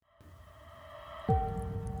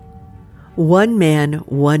One man,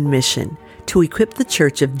 one mission, to equip the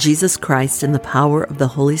Church of Jesus Christ in the power of the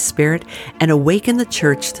Holy Spirit and awaken the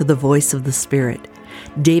Church to the voice of the Spirit.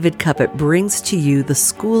 David Cuppett brings to you the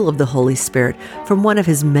School of the Holy Spirit from one of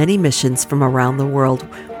his many missions from around the world,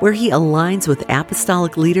 where he aligns with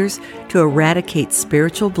apostolic leaders to eradicate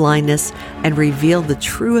spiritual blindness and reveal the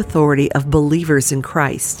true authority of believers in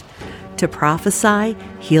Christ, to prophesy,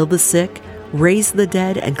 heal the sick, raise the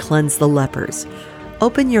dead, and cleanse the lepers.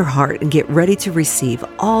 Open your heart and get ready to receive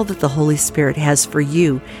all that the Holy Spirit has for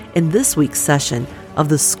you in this week's session of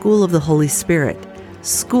the School of the Holy Spirit.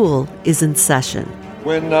 School is in session.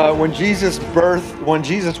 When Jesus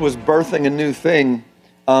was birthing a new thing,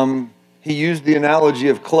 he used the analogy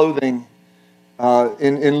of clothing.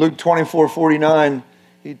 In Luke 24:49,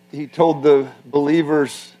 he told the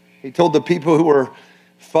believers, he told the people who were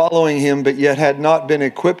following him but yet had not been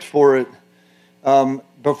equipped for it,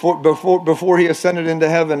 before he ascended into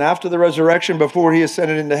heaven, after the resurrection, before he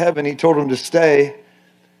ascended into heaven, he told them to stay,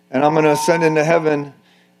 and I'm going to ascend into heaven,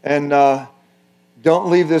 and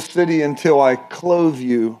don't leave this city until I clothe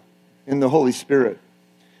you in the Holy Spirit.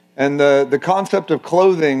 And the concept of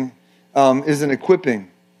clothing is an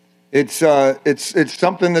equipping. It's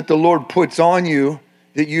something that the Lord puts on you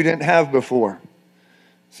that you didn't have before.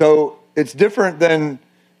 So it's different than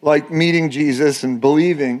like meeting Jesus and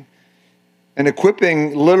believing. And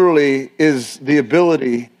equipping literally is the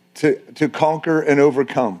ability to conquer and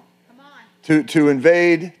overcome, to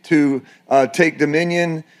invade, to take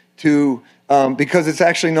dominion, because it's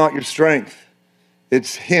actually not your strength.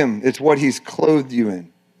 It's him. It's what he's clothed you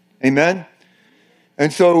in. Amen?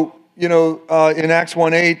 And so, in Acts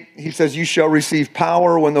 1:8, he says, you shall receive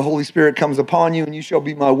power when the Holy Spirit comes upon you, and you shall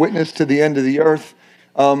be my witness to the end of the earth.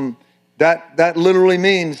 That literally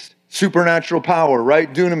means supernatural power,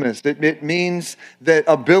 right? Dunamis. It means that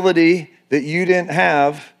ability that you didn't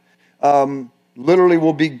have literally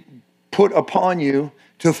will be put upon you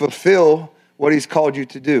to fulfill what he's called you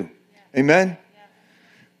to do. Amen?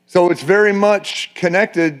 So it's very much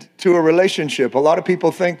connected to a relationship. A lot of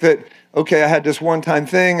people think that, okay, I had this one-time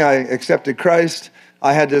thing, I accepted Christ,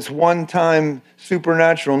 I had this one-time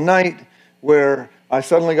supernatural night where I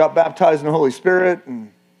suddenly got baptized in the Holy Spirit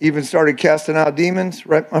and even started casting out demons,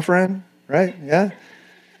 right, my friend? Right? Yeah?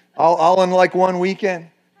 All in like one weekend.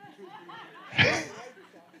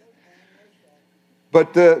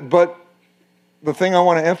 But the thing I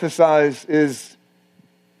want to emphasize is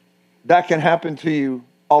that can happen to you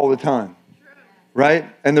all the time, right?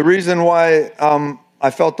 And the reason why I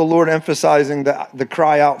felt the Lord emphasizing the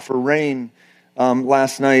cry out for rain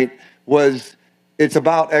last night was it's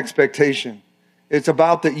about expectation. It's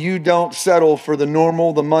about that you don't settle for the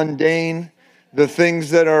normal, the mundane, the things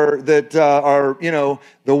that are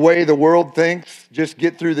the way the world thinks. Just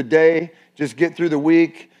get through the day, just get through the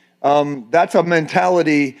week. That's a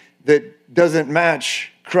mentality that doesn't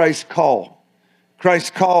match Christ's call. Christ's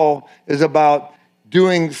call is about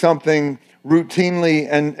doing something routinely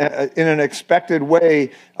and in an expected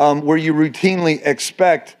way, where you routinely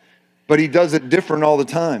expect, but he does it different all the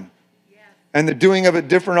time. And the doing of it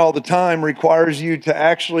different all the time requires you to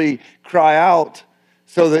actually cry out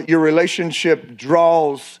so that your relationship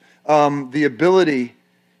draws the ability,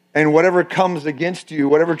 and whatever comes against you,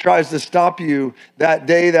 whatever tries to stop you that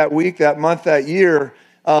day, that week, that month, that year,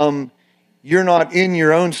 you're not in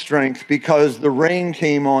your own strength because the rain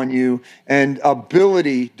came on you and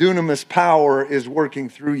ability, dunamis power is working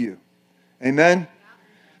through you. Amen?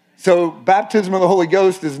 So baptism of the Holy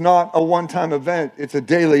Ghost is not a one-time event. It's a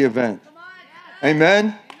daily event.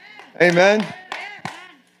 Amen? Amen?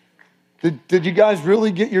 Did you guys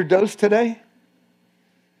really get your dose today?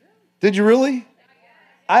 Did you really?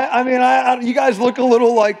 I mean, you guys look a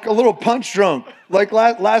little punch drunk. Like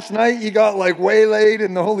last night, you got like waylaid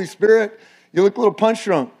in the Holy Spirit. You look a little punch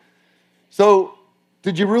drunk. So,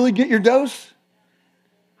 did you really get your dose?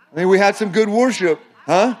 I mean, we had some good worship,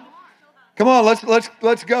 huh? Come on,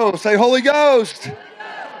 let's go. Say, Holy Ghost.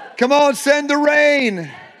 Come on, send the rain.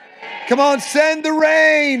 Come on, send the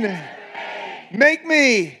rain. Make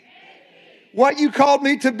me what you called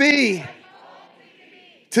me to be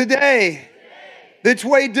today. That's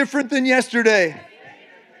way different than yesterday.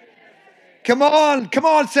 Come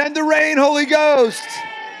on, send the rain, Holy Ghost.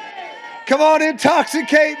 Come on,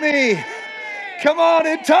 intoxicate me. Come on,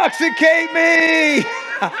 intoxicate me.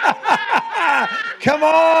 Come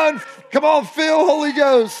on, fill, Holy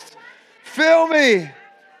Ghost. Fill me.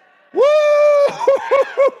 Woo!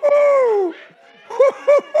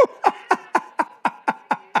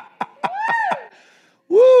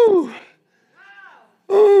 Woo!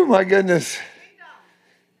 Oh my goodness!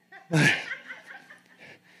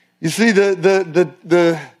 You see,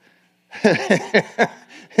 the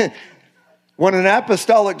When an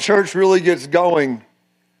apostolic church really gets going,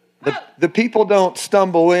 the people don't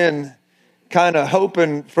stumble in kind of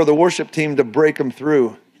hoping for the worship team to break them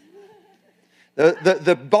through.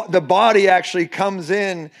 The body actually comes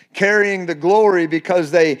in carrying the glory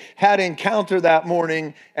because they had encounter that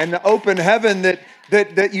morning, and the open heaven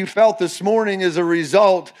that you felt this morning is a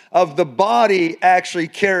result of the body actually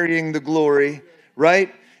carrying the glory,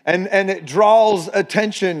 right? And it draws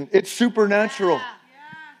attention. It's supernatural.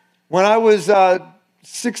 When I was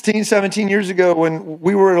 16, 17 years ago, when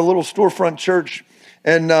we were at a little storefront church,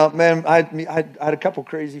 and man, I had a couple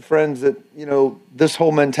crazy friends that, this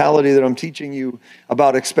whole mentality that I'm teaching you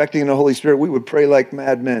about expecting the Holy Spirit, we would pray like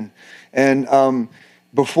madmen. And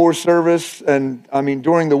before service, and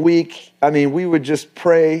during the week, we would just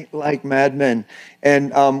pray like madmen.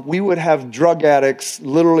 And we would have drug addicts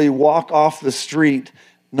literally walk off the street,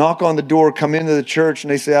 knock on the door, come into the church, and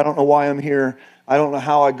they say, I don't know why I'm here. I don't know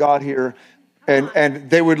how I got here. And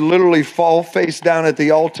they would literally fall face down at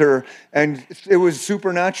the altar, and it was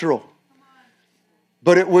supernatural.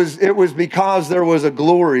 But it was because there was a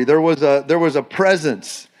glory, there was a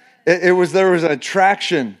presence. There was an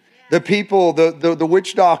attraction. The people, the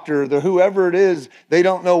witch doctor, the whoever it is, they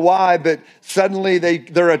don't know why, but suddenly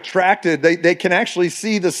they're attracted. They can actually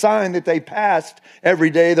see the sign that they passed every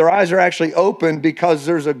day. Their eyes are actually open because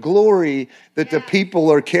there's a glory that the people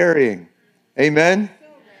are carrying. Amen?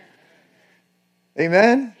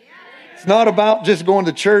 Amen? It's not about just going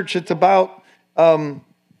to church. It's about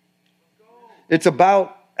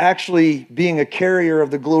actually being a carrier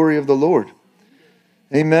of the glory of the Lord.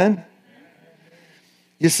 Amen?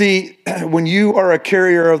 You see, when you are a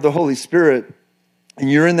carrier of the Holy Spirit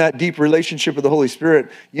and you're in that deep relationship with the Holy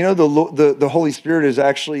Spirit, the Holy Spirit is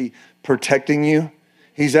actually protecting you.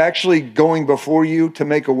 He's actually going before you to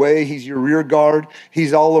make a way. He's your rear guard.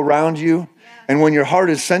 He's all around you. And when your heart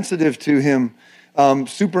is sensitive to him,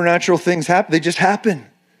 supernatural things happen. They just happen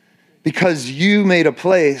because you made a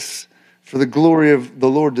place for the glory of the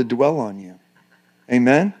Lord to dwell on you.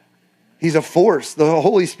 Amen? He's a force. The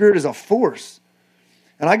Holy Spirit is a force.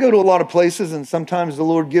 And I go to a lot of places, and sometimes the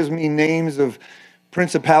Lord gives me names of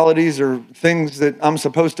principalities or things that I'm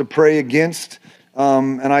supposed to pray against.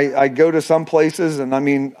 And I go to some places, and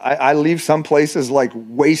I leave some places like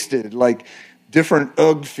wasted, like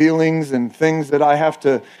different feelings and things that I have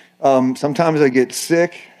to, sometimes I get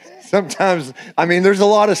sick. Sometimes, there's a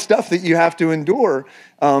lot of stuff that you have to endure.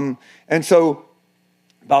 And so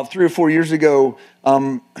about 3 or 4 years ago,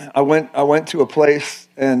 I went to a place,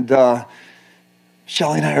 and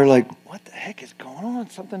Shelly and I are like, what the heck is going on?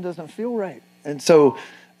 Something doesn't feel right. And so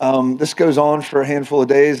this goes on for a handful of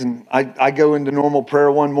days, and I go into normal prayer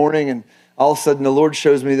one morning, and all of a sudden the Lord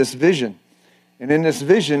shows me this vision. And in this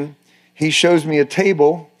vision, he shows me a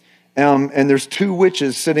table, and there's 2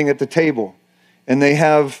 witches sitting at the table. And they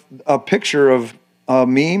have a picture of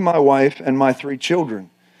me, my wife, and my 3 children.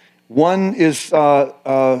 One is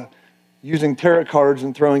using tarot cards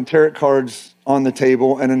and throwing tarot cards on the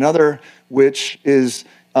table, and another witch is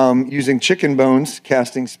using chicken bones,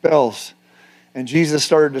 casting spells. And Jesus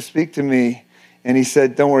started to speak to me, and he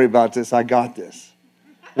said, don't worry about this, I got this.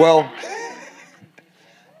 Well,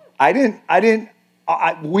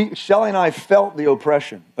 Shelly and I felt the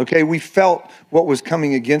oppression, okay? We felt what was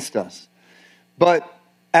coming against us. But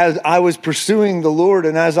as I was pursuing the Lord,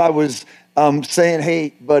 and as I was saying,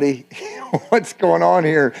 hey, buddy, what's going on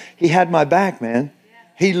here? He had my back, man.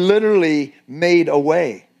 He literally made a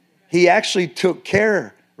way. He actually took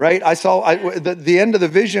care, right? The end of the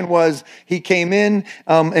vision was he came in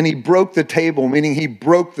and he broke the table, meaning he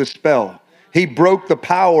broke the spell. He broke the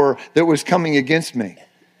power that was coming against me.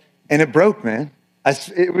 And it broke, man.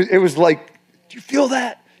 It was like, do you feel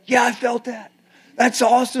that? Yeah, I felt that. That's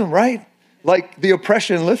awesome, right? Like the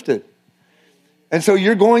oppression lifted. And so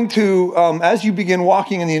you're going to, as you begin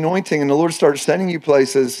walking in the anointing and the Lord starts sending you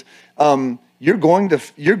places, you're going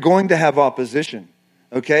to have opposition,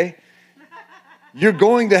 okay? You're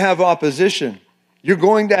going to have opposition. You're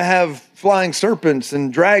going to have flying serpents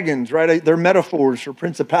and dragons, right? They're metaphors for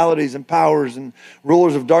principalities and powers and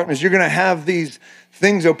rulers of darkness. You're going to have these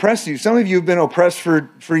things oppress you. Some of you have been oppressed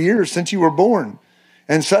for years since you were born.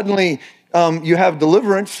 And suddenly you have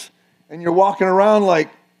deliverance and you're walking around like,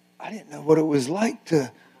 I didn't know what it was like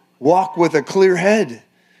to walk with a clear head,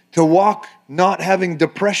 to walk not having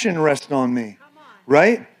depression rest on me,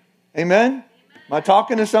 right? Amen? Am I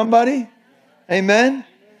talking to somebody? Amen?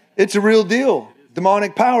 It's a real deal.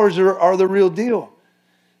 Demonic powers are the real deal.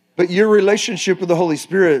 But your relationship with the Holy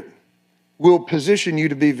Spirit will position you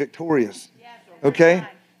to be victorious, okay?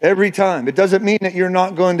 Every time. It doesn't mean that you're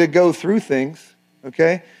not going to go through things,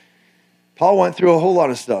 okay? Paul went through a whole lot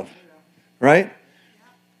of stuff, right?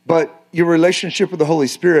 But your relationship with the Holy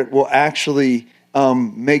Spirit will actually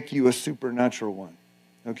make you a supernatural one,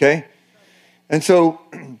 okay? And so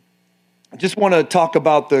I just want to talk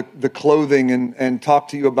about the clothing and talk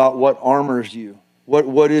to you about what armors you.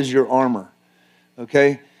 What is your armor,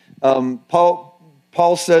 okay?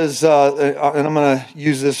 Paul says, and I'm going to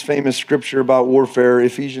use this famous scripture about warfare,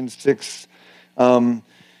 Ephesians 6,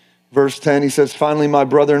 verse 10, he says, finally, my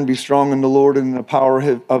brethren, be strong in the Lord and in the power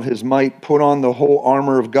of his might. Put on the whole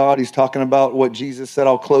armor of God. He's talking about what Jesus said,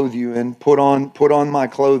 I'll clothe you in. Put on my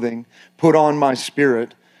clothing. Put on my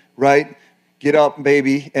spirit, right? Get up,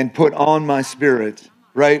 baby, and put on my spirit,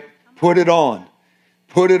 right? Put it on.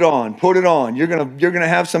 Put it on. Put it on. You're gonna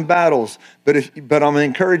have some battles, but I'm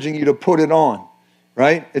encouraging you to put it on,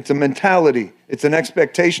 right? It's a mentality. It's an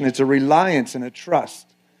expectation. It's a reliance and a trust.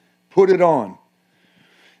 Put it on.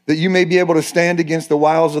 That you may be able to stand against the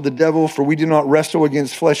wiles of the devil, for we do not wrestle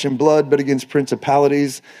against flesh and blood, but against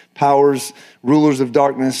principalities, powers, rulers of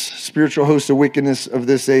darkness, spiritual hosts of wickedness of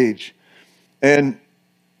this age. And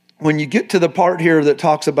when you get to the part here that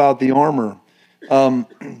talks about the armor, a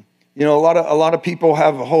lot of people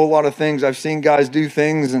have a whole lot of things. I've seen guys do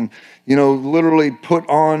things and, literally put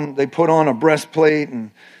on a breastplate and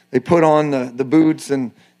they put on the boots,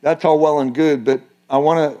 and that's all well and good. But I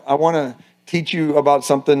want to teach you about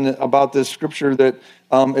something about this scripture that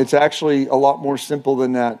it's actually a lot more simple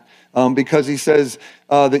than that. Because he says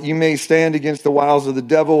that you may stand against the wiles of the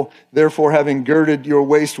devil, therefore having girded your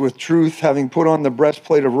waist with truth, having put on the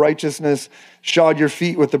breastplate of righteousness, shod your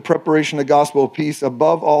feet with the preparation of the gospel of peace,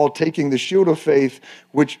 above all taking the shield of faith,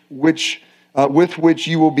 with which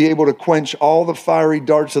you will be able to quench all the fiery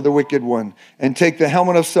darts of the wicked one, and take the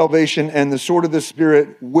helmet of salvation and the sword of the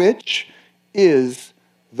Spirit, which is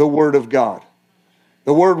the word of God.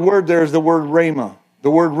 The word there is the word rhema. The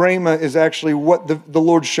word rhema is actually what the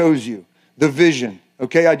Lord shows you, the vision.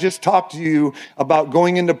 Okay, I just talked to you about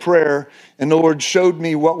going into prayer, and the Lord showed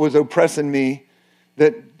me what was oppressing me,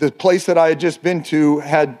 that the place that I had just been to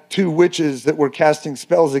had two witches that were casting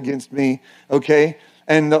spells against me, okay?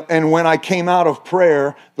 And when I came out of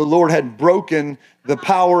prayer, the Lord had broken the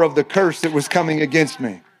power of the curse that was coming against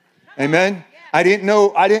me. Amen? I didn't know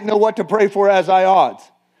what to pray for as I ought.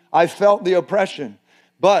 I felt the oppression,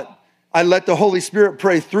 but I let the Holy Spirit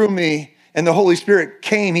pray through me, and the Holy Spirit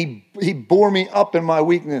came. He bore me up in my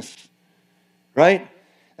weakness, right?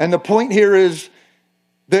 And the point here is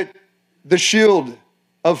that the shield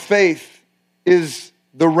of faith is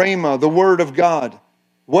the rhema, the word of God,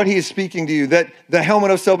 what he is speaking to you. That the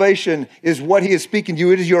helmet of salvation is what he is speaking to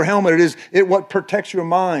you. It is your helmet. It is what protects your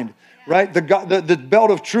mind, right? The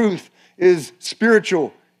belt of truth is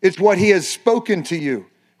spiritual. It's what he has spoken to you.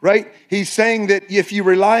 Right? He's saying that if you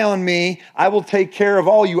rely on me, I will take care of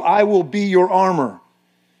all you. I will be your armor.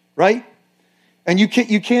 Right? And you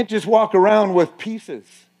can't just walk around with pieces.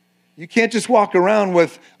 You can't just walk around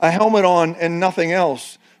with a helmet on and nothing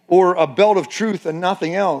else, or a belt of truth and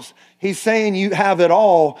nothing else. He's saying you have it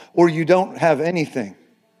all or you don't have anything.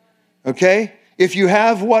 Okay? If you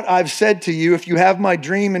have what I've said to you, if you have my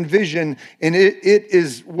dream and vision, and it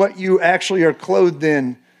is what you actually are clothed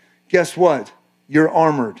in, guess what? You're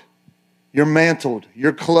armored, you're mantled,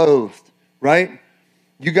 you're clothed, right?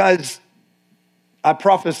 You guys, I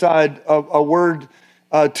prophesied a word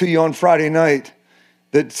to you on Friday night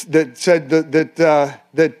that said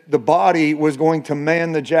that the body was going to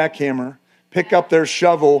man the jackhammer, pick up their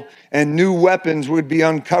shovel, and new weapons would be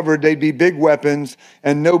uncovered. They'd be big weapons,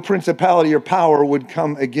 and no principality or power would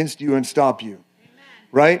come against you and stop you,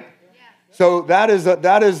 right? So that is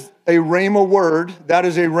a rhema word. That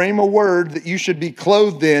is a rhema word that you should be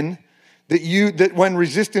clothed in. That when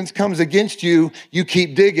resistance comes against you, you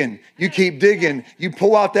keep digging. You keep digging. You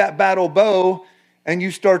pull out that battle bow, and you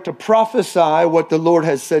start to prophesy what the Lord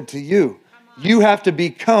has said to you. You have to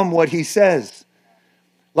become what he says.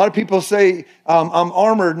 A lot of people say, I'm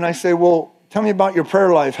armored, and I say, well, tell me about your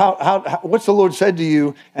prayer life. What's the Lord said to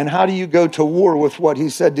you, and how do you go to war with what he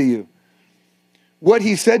said to you? What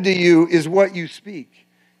he said to you is what you speak.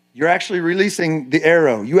 You're actually releasing the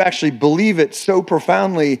arrow. You actually believe it so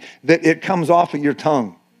profoundly that it comes off of your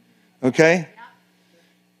tongue. Okay?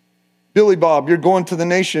 Billy Bob, you're going to the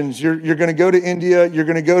nations. You're going to go to India. You're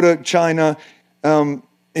going to go to China. And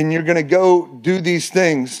you're going to go do these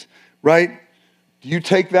things, right? Do you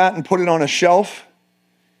take that and put it on a shelf?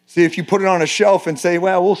 See, if you put it on a shelf and say,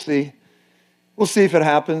 well, we'll see. We'll see if it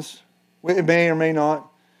happens. It may or may not.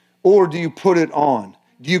 Or do you put it on?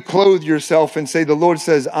 Do you clothe yourself and say, the Lord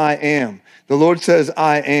says, I am. The Lord says,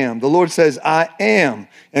 I am. The Lord says, I am.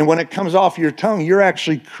 And when it comes off your tongue, you're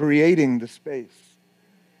actually creating the space.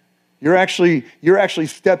 You're actually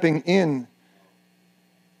stepping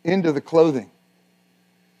into the clothing.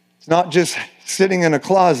 It's not just sitting in a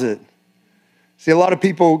closet. See, a lot of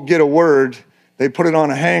people get a word, they put it on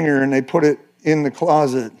a hanger and they put it in the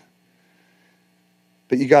closet.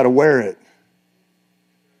 But you got to wear it.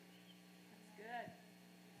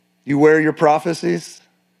 You wear your prophecies?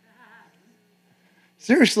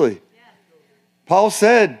 Seriously. Paul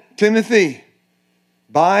said, Timothy,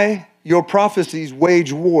 by your prophecies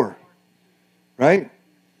wage war, right?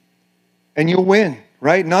 And you'll win,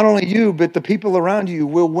 right? Not only you, but the people around you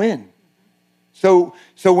will win. So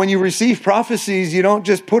when you receive prophecies, you don't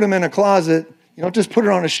just put them in a closet. You don't just put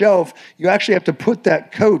it on a shelf. You actually have to put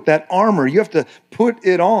that coat, that armor, you have to put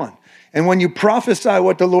it on. And when you prophesy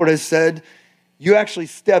what the Lord has said, you actually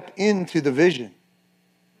step into the vision.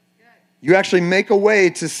 You actually make a way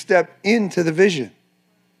to step into the vision.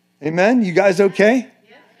 Amen? You guys okay?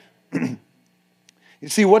 Yeah. You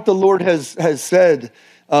see, what the Lord has said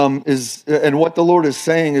and what the Lord is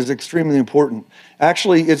saying is extremely important.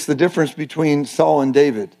 Actually, it's the difference between Saul and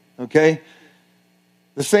David, okay?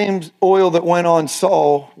 The same oil that went on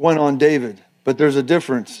Saul went on David, but there's a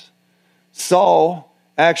difference. Saul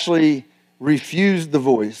actually refused the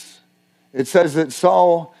voice. It says that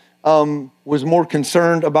Saul was more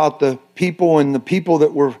concerned about the people and the people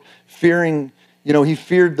that were fearing, he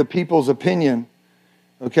feared the people's opinion,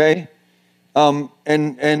 okay?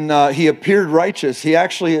 And he appeared righteous.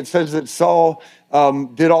 It says that Saul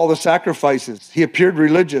did all the sacrifices. He appeared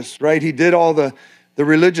religious, right? He did all the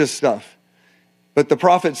religious stuff. But the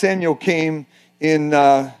prophet Samuel came in,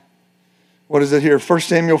 1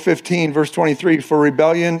 Samuel 15, verse 23, for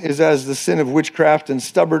rebellion is as the sin of witchcraft and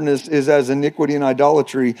stubbornness is as iniquity and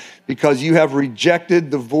idolatry, because you have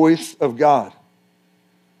rejected the voice of God.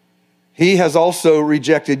 He has also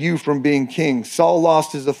rejected you from being king. Saul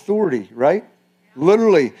lost his authority, right?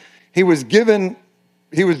 Literally, he was given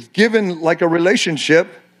like a relationship,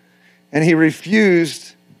 and he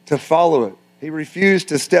refused to follow it. He refused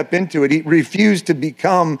to step into it. He refused to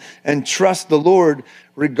become and trust the Lord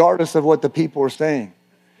regardless of what the people are saying.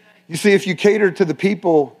 You see, if you cater to the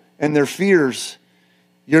people and their fears,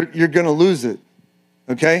 you're going to lose it,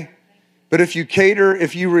 okay? But if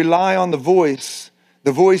you rely on the voice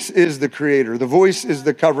is the creator. The voice is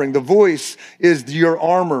the covering. The voice is your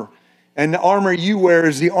armor. And the armor you wear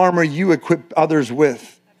is the armor you equip others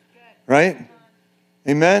with, right?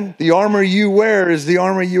 Amen. The armor you wear is the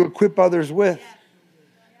armor you equip others with.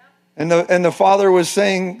 And the father was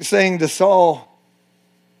saying to Saul,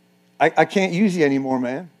 I can't use you anymore,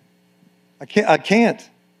 man. I can't,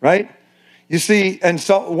 right? You see, and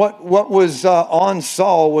so what was on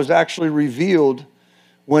Saul was actually revealed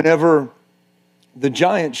whenever the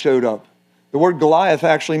giant showed up. The word Goliath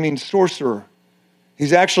actually means sorcerer.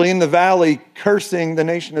 He's actually in the valley cursing the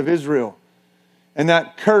nation of Israel. And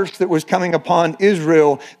that curse that was coming upon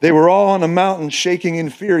Israel, they were all on a mountain shaking in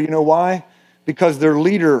fear. You know why? Because their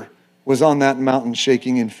leader was on that mountain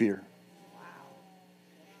shaking in fear.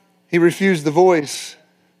 He refused the voice.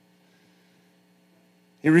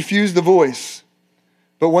 He refused the voice.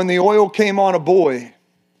 But when the oil came on a boy,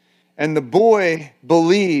 and the boy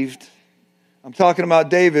believed, I'm talking about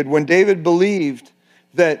David, when David believed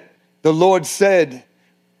that the Lord said,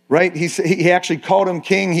 right? He actually called him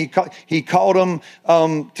king. He called him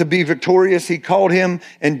to be victorious. He called him,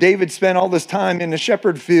 and David spent all this time in the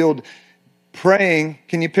shepherd field praying.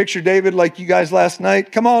 Can you picture David like you guys last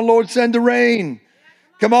night? Come on, Lord, send the rain.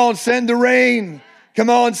 Come on, send the rain. Come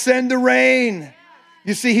on, send the rain.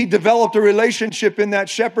 You see, he developed a relationship in that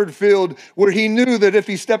shepherd field where he knew that if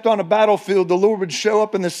he stepped on a battlefield, the Lord would show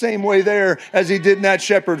up in the same way there as he did in that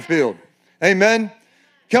shepherd field. Amen.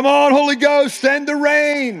 Come on, Holy Ghost, send the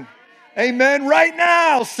rain. Amen. Right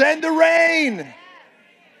now, send the rain.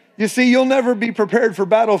 You see, you'll never be prepared for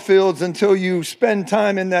battlefields until you spend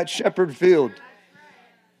time in that shepherd field,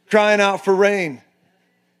 crying out for rain.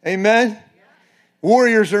 Amen.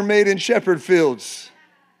 Warriors are made in shepherd fields.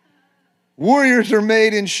 Warriors are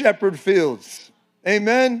made in shepherd fields.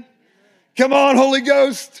 Amen. Come on, Holy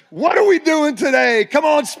Ghost. What are we doing today? Come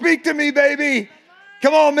on, speak to me, baby.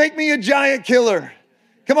 Come on, make me a giant killer.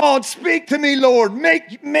 Come on, speak to me, Lord.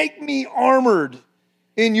 Make me armored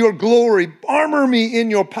in your glory. Armor me in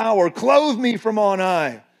your power. Clothe me from on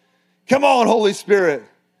high. Come on, Holy Spirit.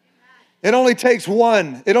 It only takes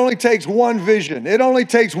one. It only takes one vision. It only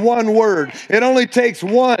takes one word. It only takes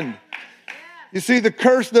one. You see,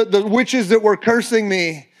 the witches that were cursing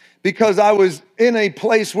me because I was in a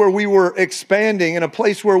place where we were expanding, in a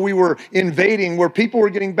place where we were invading, where people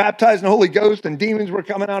were getting baptized in the Holy Ghost and demons were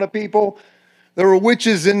coming out of people. There were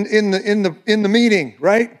witches in the meeting,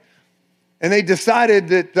 right? And they decided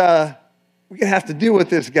that we're going to have to deal with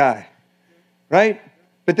this guy, right?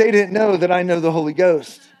 But they didn't know that I know the Holy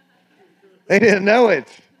Ghost. They didn't know it.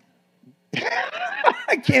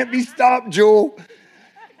 I can't be stopped, Joel.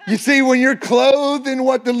 You see, when you're clothed in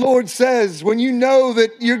what the Lord says, when you know that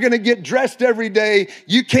you're going to get dressed every day,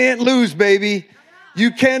 you can't lose, baby.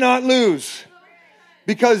 You cannot lose.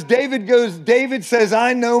 Because David says,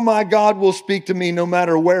 I know my God will speak to me no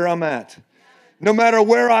matter where I'm at, no matter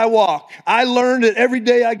where I walk. I learned it every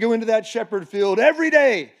day I go into that shepherd field, every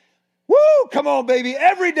day. Woo, come on, baby,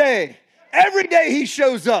 every day. Every day he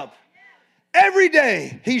shows up. Every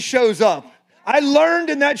day he shows up. I learned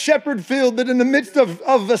in that shepherd field that in the midst of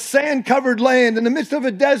a sand-covered land, in the midst of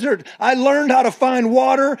a desert, I learned how to find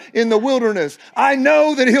water in the wilderness. I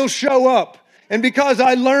know that he'll show up. And because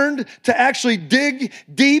I learned to actually dig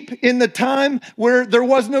deep in the time where there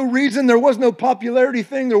was no reason, there was no popularity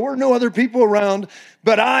thing, there were no other people around,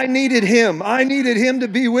 but I needed him. I needed him to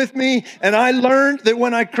be with me. And I learned that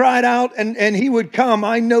when I cried out and he would come,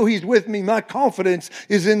 I know he's with me. My confidence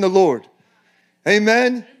is in the Lord.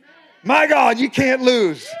 Amen. My God, you can't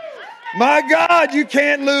lose. My God, you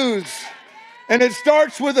can't lose. And it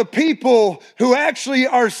starts with a people who actually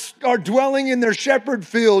are dwelling in their shepherd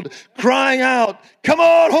field, crying out, come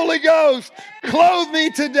on, Holy Ghost, clothe me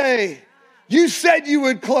today. You said you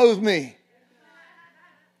would clothe me.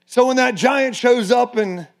 So when that giant shows up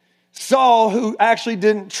and Saul, who actually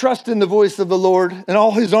didn't trust in the voice of the Lord, and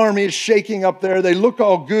all his army is shaking up there. They look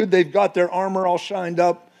all good. They've got their armor all shined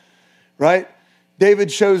up, right?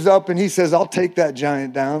 David shows up and he says, I'll take that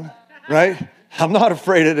giant down, right? I'm not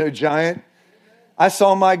afraid of no giant. I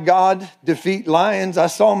saw my God defeat lions. I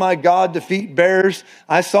saw my God defeat bears.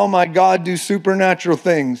 I saw my God do supernatural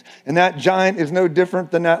things. And that giant is no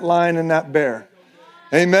different than that lion and that bear.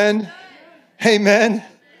 Amen. Amen.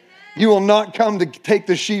 You will not come to take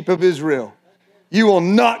the sheep of Israel. You will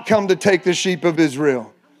not come to take the sheep of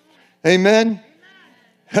Israel. Amen.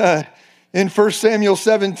 In 1 Samuel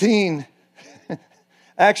 17,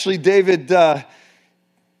 actually David, 1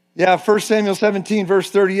 Samuel 17,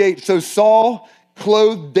 verse 38. So Saul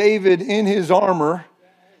clothed David in his armor,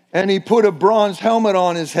 and he put a bronze helmet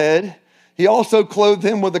on his head. He also clothed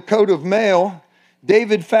him with a coat of mail.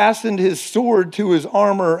 David fastened his sword to his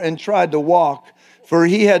armor and tried to walk, for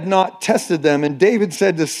he had not tested them. And David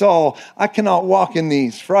said to Saul, I cannot walk in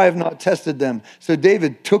these, for I have not tested them. So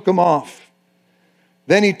David took them off.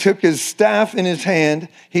 Then he took his staff in his hand.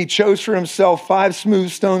 He chose for himself 5 smooth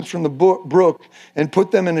stones from the brook and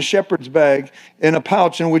put them in a shepherd's bag in a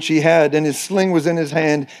pouch in which he had, and his sling was in his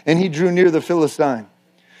hand, and he drew near the Philistine.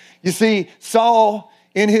 You see, Saul,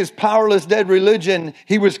 in his powerless dead religion,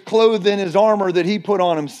 he was clothed in his armor that he put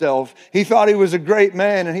on himself. He thought he was a great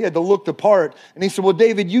man and he had to look the part. And he said, well,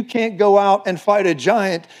 David, you can't go out and fight a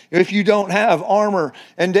giant if you don't have armor.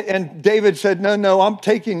 And David said, no, I'm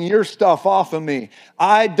taking your stuff off of me.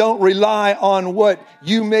 I don't rely on what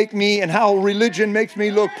you make me and how religion makes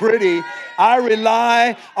me look pretty. I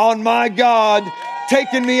rely on my God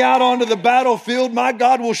taking me out onto the battlefield. My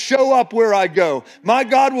God will show up where I go. My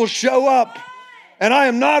God will show up. And I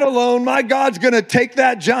am not alone. My God's going to take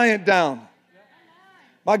that giant down.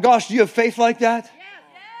 My gosh, do you have faith like that?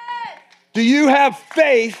 Do you have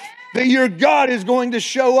faith that your God is going to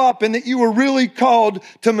show up and that you were really called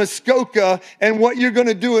to Muskoka and what you're going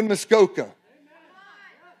to do in Muskoka?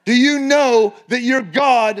 Do you know that your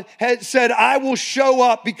God had said, I will show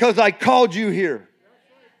up because I called you here?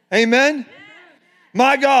 Amen?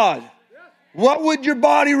 My God, what would your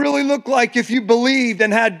body really look like if you believed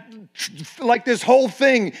and had like this whole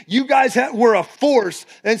thing, you guys were a force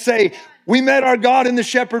and say, we met our God in the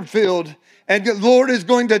shepherd field and the Lord is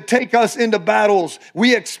going to take us into battles.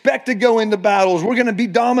 We expect to go into battles. We're going to be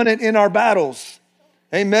dominant in our battles.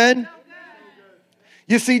 Amen.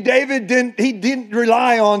 You see, David didn't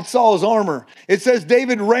rely on Saul's armor. It says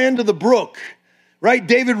David ran to the brook, right?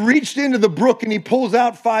 David reached into the brook and he pulls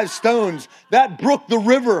out 5 stones. That brook, the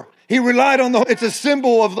river, he relied on it's a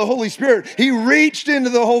symbol of the Holy Spirit. He reached into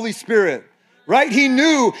the Holy Spirit, right? He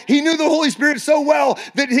knew the Holy Spirit so well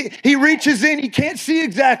that he reaches in. He can't see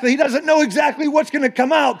exactly. He doesn't know exactly what's going to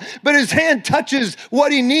come out, but his hand touches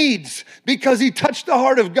what he needs because he touched the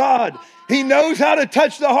heart of God. He knows how to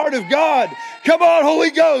touch the heart of God. Come on,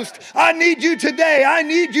 Holy Ghost. I need you today. I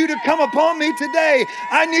need you to come upon me today.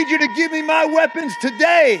 I need you to give me my weapons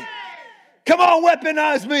today. Come on,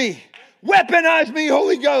 weaponize me. Weaponize me,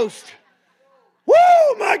 Holy Ghost. Woo,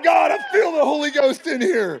 my God, I feel the Holy Ghost in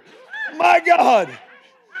here. My God.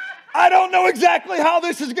 I don't know exactly how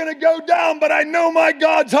this is going to go down, but I know my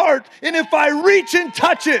God's heart. And if I reach and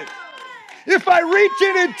touch it,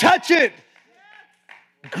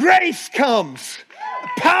 Grace comes.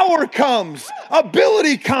 Power comes.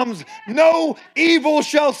 Ability comes. No evil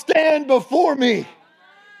shall stand before me.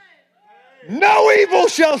 No evil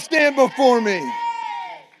shall stand before me.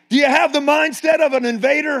 Do you have the mindset of an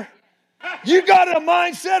invader? You got a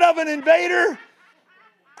mindset of an invader?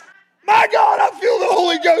 My God, I feel the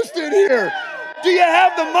Holy Ghost in here. Do you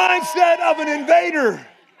have the mindset of an invader?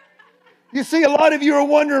 You see, a lot of you are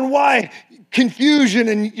wondering why confusion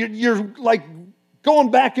and you're like going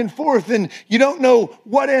back and forth and you don't know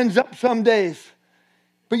what ends up some days.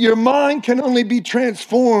 But your mind can only be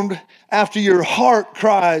transformed after your heart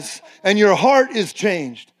cries and your heart is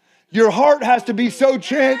changed. Your heart has to be so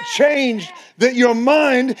changed that your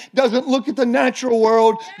mind doesn't look at the natural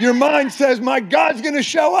world. Your mind says, my God's going to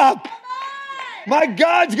show up. My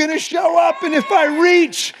God's going to show up. And if I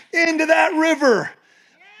reach into that river,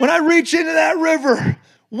 when I reach into that river,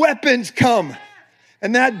 weapons come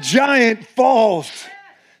and that giant falls.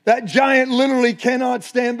 That giant literally cannot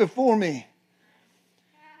stand before me.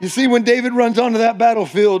 You see, when David runs onto that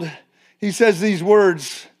battlefield, he says these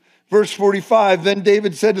words, verse 45, then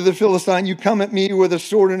David said to the Philistine, you come at me with a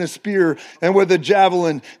sword and a spear and with a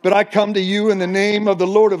javelin, but I come to you in the name of the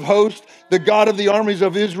Lord of hosts, the God of the armies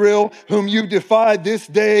of Israel, whom you defied this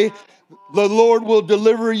day. The Lord will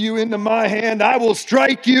deliver you into my hand. I will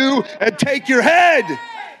strike you and take your head.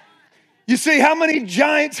 You see, how many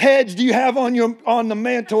giants' heads do you have on the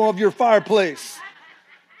mantle of your fireplace?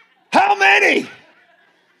 How many?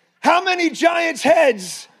 How many giants'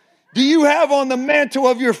 heads do you have on the mantle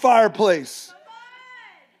of your fireplace?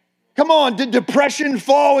 Come on, did depression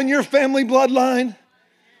fall in your family bloodline?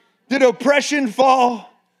 Did oppression fall?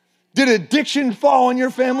 Did addiction fall in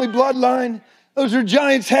your family bloodline? Those are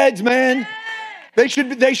giants' heads, man. They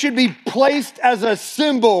should be placed as a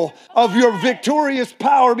symbol of your victorious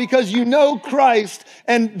power because you know Christ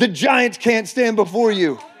and the giants can't stand before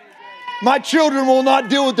you. My children will not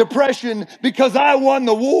deal with depression because I won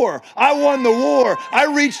the war. I won the war.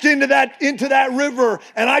 I reached into that river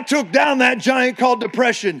and I took down that giant called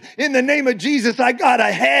depression. In the name of Jesus, I got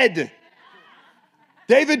a head.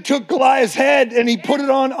 David took Goliath's head and he put it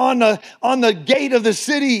on the gate of the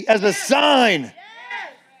city as a sign.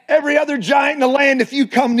 Every other giant in the land, if you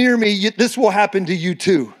come near me, this will happen to you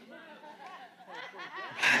too.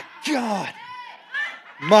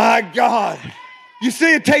 My God. You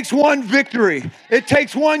see, it takes one victory. It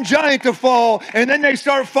takes one giant to fall, and then they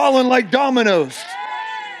start falling like dominoes.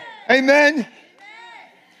 Amen?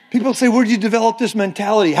 People say, where did you develop this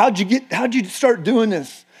mentality? How'd you start doing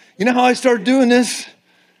this? You know how I started doing this?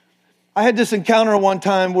 I had this encounter one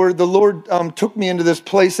time where the Lord took me into this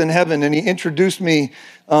place in heaven, and he introduced me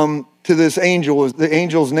to this angel. The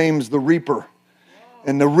angel's name's the Reaper.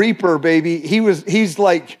 And the Reaper, baby, he's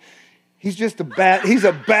a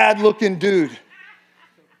bad looking dude.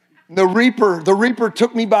 The Reaper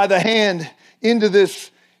took me by the hand into this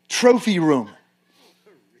trophy room.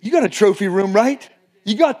 You got a trophy room, right?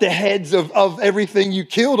 You got the heads of everything you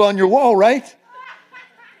killed on your wall, right?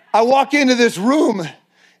 I walk into this room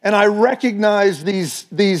and I recognize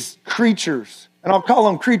these creatures. And I'll call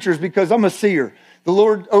them creatures because I'm a seer. The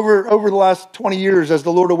Lord, over the last 20 years, as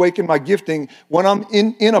the Lord awakened my gifting, when I'm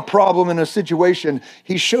in a problem, in a situation,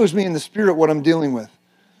 he shows me in the spirit what I'm dealing with.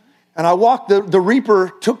 And the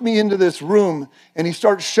Reaper took me into this room and he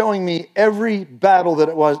started showing me every battle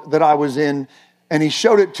that I was in. And he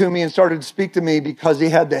showed it to me and started to speak to me because he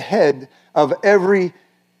had the head of every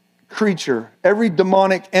creature, every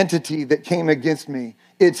demonic entity that came against me.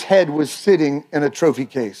 Its head was sitting in a trophy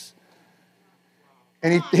case.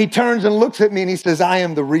 And he turns and looks at me and he says, I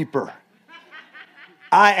am the Reaper.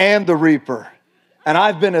 I am the Reaper. And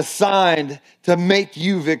I've been assigned to make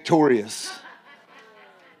you victorious.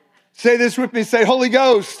 Say this with me. Say, Holy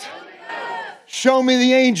Ghost, show me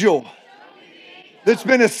the angel that's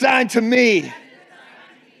been assigned to me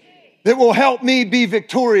that will help me be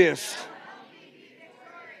victorious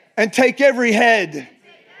and take every head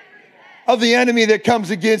of the enemy that comes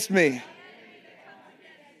against me.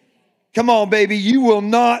 Come on, baby. You will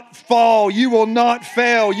not fall. You will not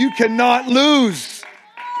fail. You cannot lose.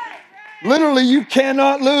 Literally, you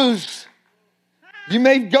cannot lose. You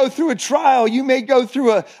may go through a trial. You may go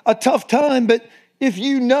through a tough time. But if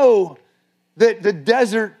you know that the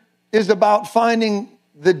desert is about finding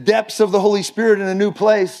the depths of the Holy Spirit in a new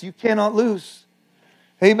place, you cannot lose.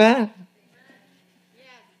 Amen.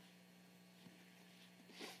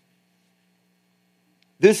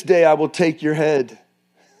 This day I will take your head.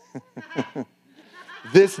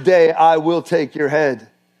 This day I will take your head.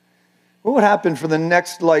 What would happen for the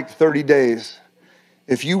next 30 days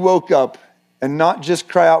if you woke up and not just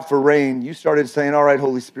cry out for rain, you started saying, all right,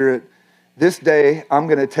 Holy Spirit, this day I'm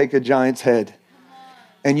going to take a giant's head.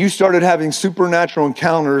 And you started having supernatural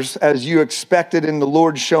encounters as you expected in the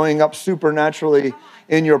Lord showing up supernaturally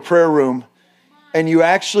in your prayer room. And you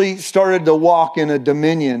actually started to walk in a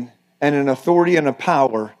dominion and an authority and a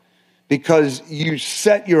power because you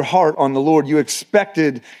set your heart on the Lord. You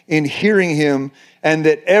expected in hearing him, and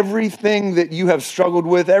that everything that you have struggled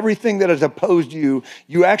with, everything that has opposed you,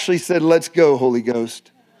 you actually said, let's go, Holy Ghost.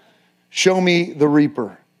 Show me the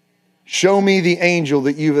reaper. Show me the angel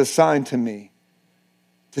that you've assigned to me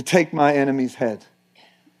to take my enemy's head.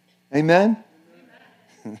 Amen?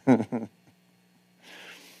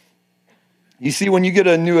 You see, when you get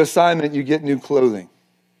a new assignment, you get new clothing.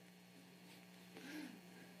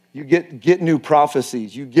 You get new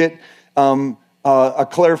prophecies. You get a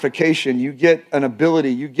clarification. You get an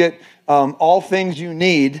ability. You get all things you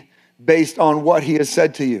need based on what he has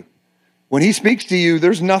said to you. When he speaks to you,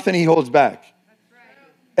 there's nothing he holds back.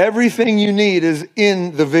 Everything you need is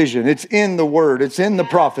in the vision. It's in the word. It's in the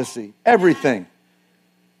prophecy. Everything.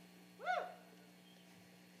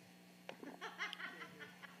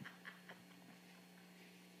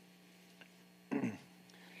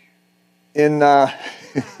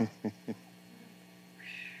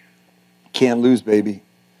 Can't lose, baby.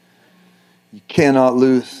 You cannot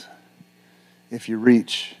lose if you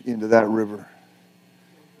reach into that river.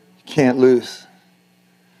 You can't lose.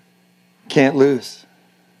 Can't lose.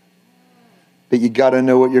 But you got to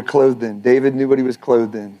know what you're clothed in. David knew what he was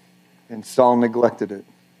clothed in, and Saul neglected it.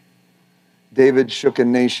 David shook a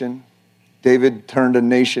nation. David turned a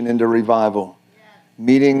nation into revival.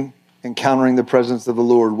 Encountering the presence of the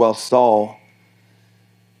Lord, while Saul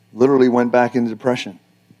literally went back into depression.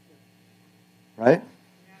 Right?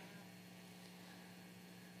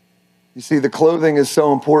 You see, the clothing is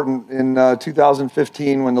so important. In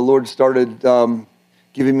 2015, when the Lord started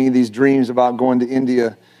giving me these dreams about going to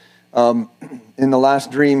India, in the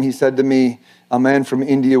last dream, he said to me, a man from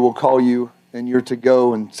India will call you and you're to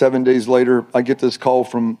go. And 7 days later, I get this call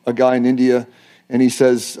from a guy in India, and he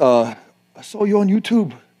says, I saw you on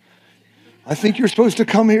YouTube. I think you're supposed to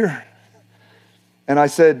come here. And I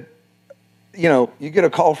said, you get a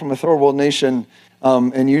call from a third world nation,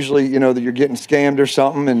 and usually, that you're getting scammed or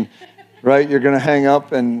something, and right, you're going to hang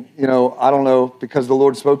up, and, I don't know, because the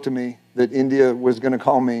Lord spoke to me that India was going to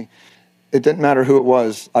call me. It didn't matter who it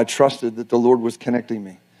was. I trusted that the Lord was connecting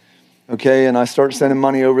me. Okay, and I started sending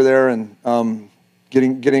money over there and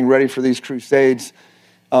getting ready for these crusades.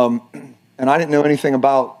 And I didn't know anything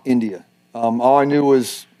about India. All I knew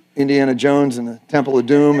was Indiana Jones and the Temple of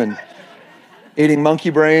Doom and eating monkey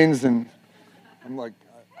brains. And I'm like,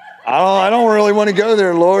 I don't really want to go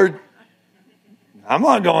there, Lord. I'm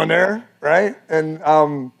not going there, right?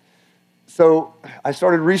 And so I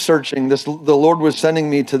started researching this. The Lord was sending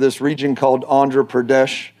me to this region called Andhra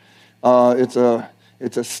Pradesh.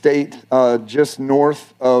 It's a state just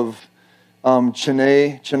north of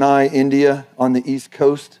Chennai, India, on the East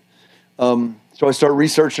Coast. So I started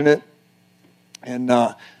researching it, and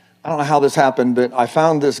I don't know how this happened, but I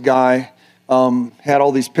found this guy, had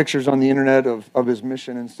all these pictures on the internet of his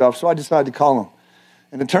mission and stuff, so I decided to call him.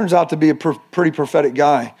 And it turns out to be a pretty prophetic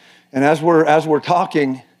guy. And as we're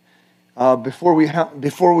talking, before we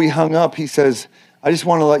hung up, he says, I just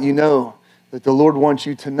want to let you know that the Lord wants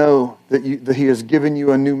you to know that he has given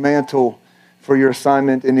you a new mantle for your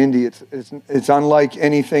assignment in India. It's unlike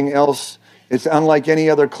anything else. It's unlike any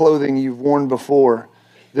other clothing you've worn before.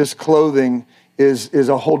 This clothing is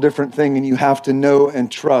a whole different thing, and you have to know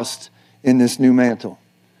and trust in this new mantle.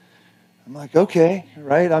 I'm like, okay,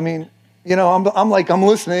 right? I mean, I'm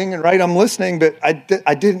listening, and right, I'm listening, but I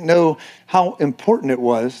didn't know how important it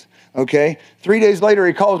was. Okay, 3 days later,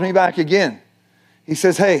 he calls me back again. He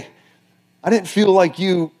says, hey, I didn't feel like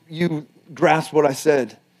you grasped what I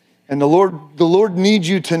said. And the Lord needs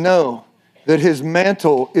you to know that his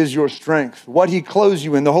mantle is your strength. What he clothes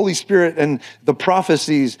you in, the Holy Spirit and the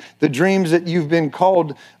prophecies, the dreams that you've been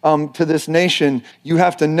called to this nation, you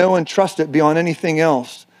have to know and trust it beyond anything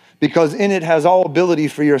else, because in it has all ability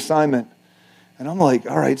for your assignment. And I'm like,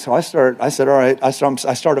 all right. So I started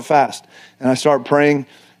a fast, and I started praying.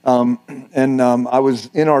 I was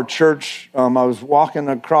in our church. I was walking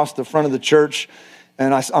across the front of the church,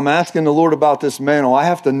 and I'm asking the Lord about this mantle. I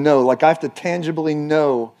have to know, I have to tangibly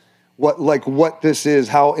know what this is,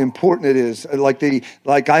 how important it is. I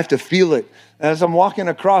have to feel it. And as I'm walking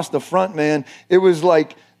across the front, man, it was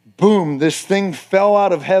like, boom, this thing fell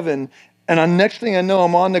out of heaven. And the next thing I know,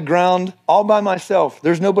 I'm on the ground all by myself.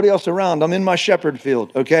 There's nobody else around. I'm in my shepherd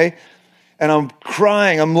field, okay? And I'm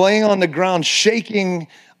crying. I'm laying on the ground, shaking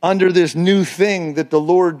under this new thing that the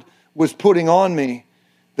Lord was putting on me.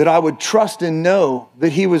 that I would trust and know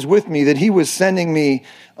that he was with me, that he was sending me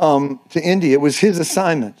to India. It was his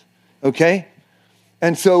assignment, okay?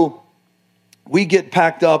 And so we get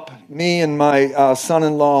packed up, me and my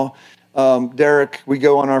son-in-law, Derek. We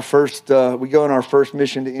go on our first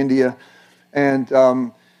mission to India,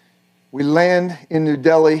 and we land in New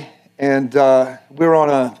Delhi, and we were on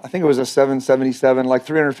I think it was a 777, like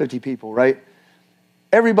 350 people, right?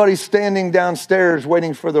 Everybody's standing downstairs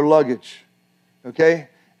waiting for their luggage, okay?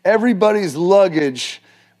 Everybody's luggage,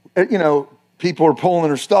 people are pulling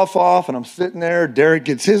their stuff off, and I'm sitting there. Derek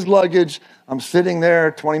gets his luggage. I'm sitting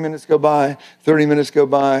there. 20 minutes go by, 30 minutes go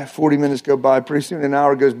by, 40 minutes go by. Pretty soon an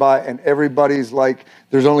hour goes by, and everybody's like,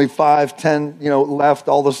 there's only 5, 10, left.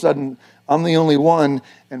 All of a sudden, I'm the only one,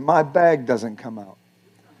 and my bag doesn't come out,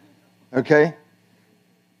 okay?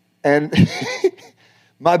 And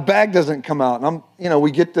my bag doesn't come out. And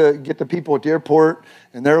we get the people at the airport,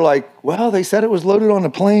 and they're like, well, they said it was loaded on the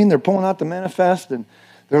plane. They're pulling out the manifest, and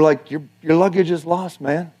they're like, your luggage is lost,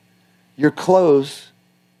 man. Your clothes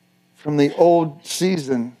from the old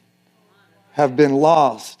season have been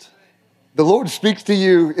lost. The Lord speaks to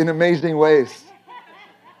you in amazing ways.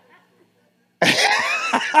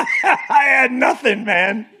 I had nothing,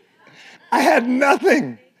 man. I had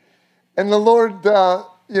nothing. And the Lord,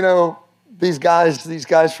 these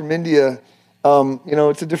guys from India,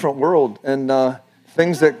 it's a different world. And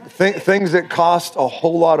things that cost a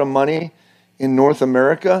whole lot of money in North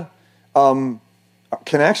America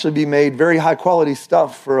can actually be made very high quality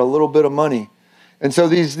stuff for a little bit of money. And so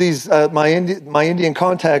my Indian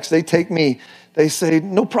contacts, they take me, they say,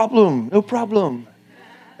 no problem.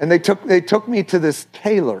 And they took me to this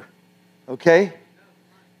tailor, okay?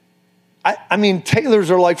 I mean,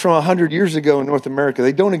 tailors are like from 100 years ago in North America.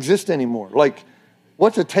 They don't exist anymore. Like,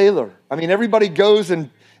 what's a tailor? I mean, everybody goes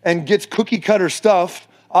and gets cookie cutter stuff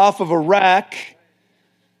off of a rack.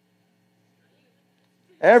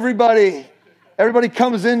 Everybody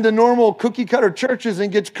comes into normal cookie cutter churches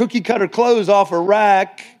and gets cookie cutter clothes off a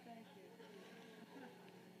rack.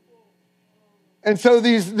 And so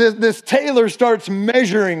this tailor starts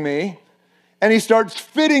measuring me, and he starts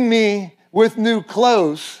fitting me with new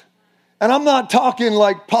clothes. And I'm not talking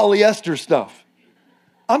like polyester stuff.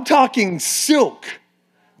 I'm talking silk.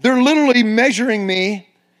 They're literally measuring me,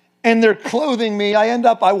 and they're clothing me. I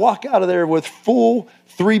walk out of there with full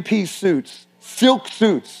 3-piece suits, silk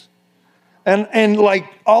suits. And like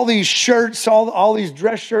all these shirts, all these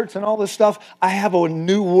dress shirts and all this stuff, I have a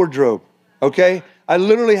new wardrobe, okay? I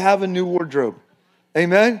literally have a new wardrobe.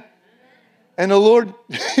 Amen? And the Lord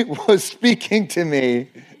was speaking to me,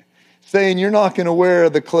 saying, you're not going to wear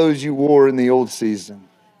the clothes you wore in the old season.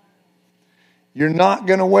 You're not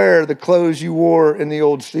going to wear the clothes you wore in the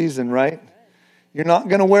old season, right? You're not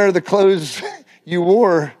going to wear the clothes you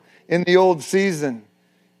wore in the old season.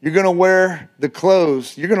 You're going to wear the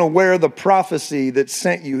clothes. You're going to wear the prophecy that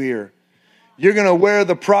sent you here. You're going to wear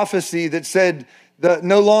the prophecy that said that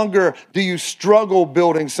no longer do you struggle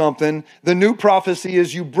building something. The new prophecy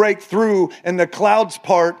is you break through and the clouds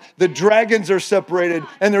part, the dragons are separated,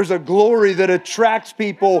 and there's a glory that attracts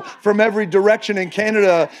people from every direction in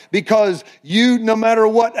Canada because you, no matter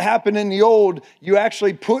what happened in the old, you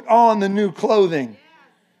actually put on the new clothing,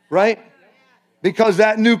 right? Because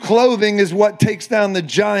that new clothing is what takes down the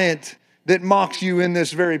giant that mocks you in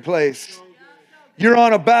this very place. You're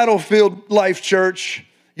on a battlefield, Life Church.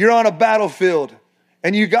 You're on a battlefield.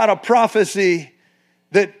 And you got a prophecy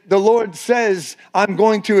that the Lord says, I'm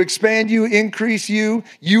going to expand you, increase you.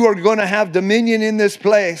 You are going to have dominion in this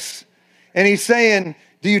place. And he's saying,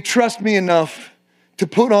 do you trust me enough to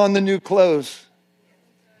put on the new clothes?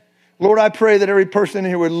 Lord, I pray that every person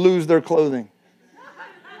here would lose their clothing.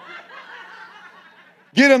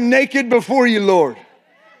 Get them naked before you, Lord.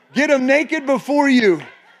 Get them naked before you.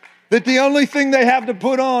 That the only thing they have to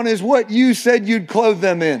put on is what you said you'd clothe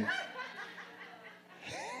them in.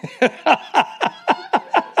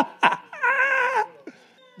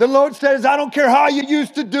 The Lord says, I don't care how you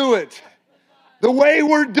used to do it. The way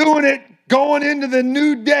we're doing it going into the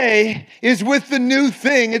new day is with the new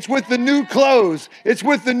thing. It's with the new clothes. It's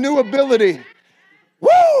with the new ability.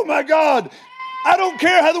 Woo, my God. I don't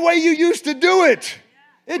care how the way you used to do it.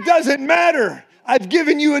 It doesn't matter. I've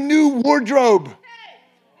given you a new wardrobe.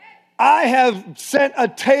 I have sent a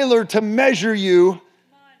tailor to measure you.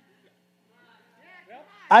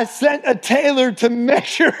 I sent a tailor to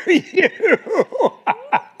measure you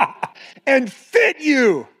and fit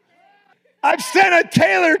you. I've sent a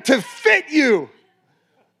tailor to fit you.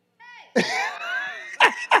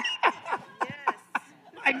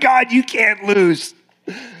 My God, you can't lose.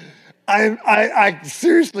 I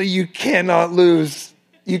seriously, you cannot lose.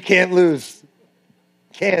 You can't lose.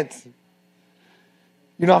 Can't.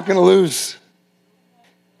 You're not going to lose.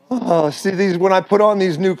 See, when I put on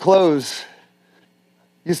these new clothes,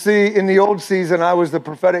 you see, in the old season, I was the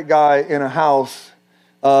prophetic guy in a house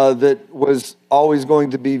that was always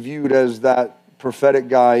going to be viewed as that prophetic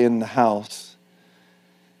guy in the house.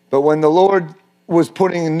 But when the Lord was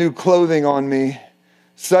putting new clothing on me,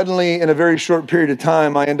 suddenly in a very short period of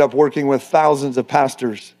time, I end up working with thousands of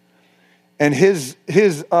pastors. And his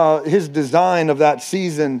design of that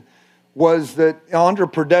season was that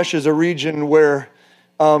Andhra Pradesh is a region where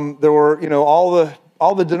there were,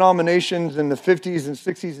 all the denominations in the 50s and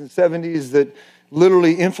 60s and 70s that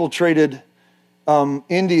literally infiltrated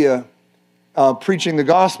India preaching the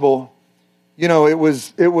gospel. It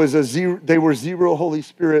was a zero. They were zero Holy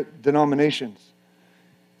Spirit denominations,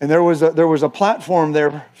 and there was a platform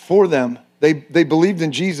there for them. They believed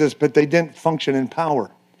in Jesus, but they didn't function in power.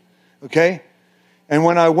 Okay, and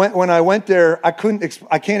when I went there, I can't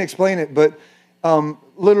explain it, but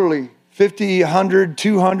literally 50, 100,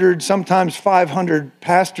 200, sometimes 500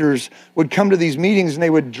 pastors would come to these meetings, and they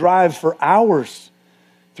would drive for hours,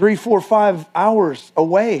 3, 4, 5 hours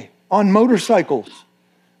away on motorcycles.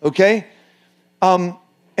 Okay. And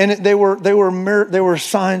they were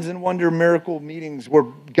signs and wonder miracle meetings where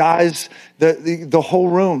guys, the whole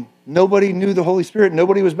room, nobody knew the Holy Spirit.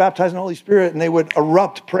 Nobody was baptized in the Holy Spirit, and they would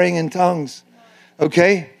erupt praying in tongues.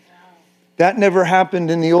 Okay? That never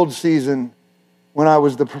happened in the old season when I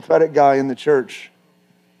was the prophetic guy in the church.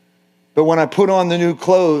 But when I put on the new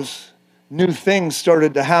clothes, new things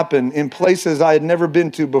started to happen in places I had never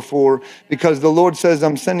been to before, because the Lord says,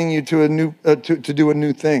 I'm sending you to a new to do a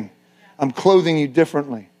new thing. I'm clothing you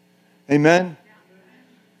differently. Amen?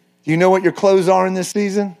 Do you know what your clothes are in this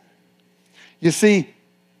season? You see,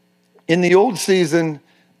 in the old season,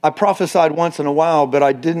 I prophesied once in a while, but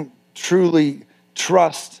I didn't truly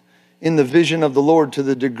trust in the vision of the Lord to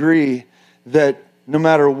the degree that no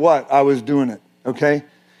matter what, I was doing it, okay?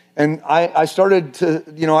 And I started to,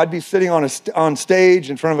 I'd be sitting on stage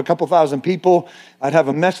in front of a couple thousand people. I'd have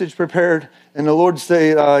a message prepared, and the Lord say,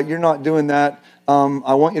 you're not doing that.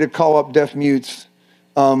 I want you to call up deaf mutes.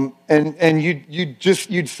 And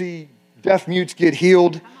you'd see deaf mutes get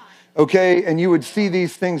healed, okay? And you would see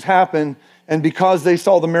these things happen. And because they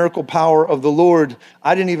saw the miracle power of the Lord,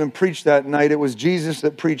 I didn't even preach that night. It was Jesus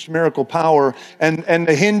that preached miracle power. And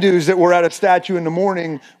the Hindus that were at a statue in the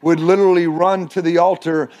morning would literally run to the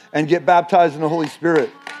altar and get baptized in the Holy Spirit.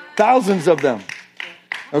 Thousands of them,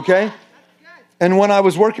 okay? And when I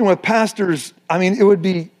was working with pastors, I mean,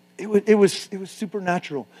 it was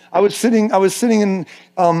supernatural. I was sitting in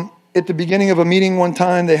at the beginning of a meeting one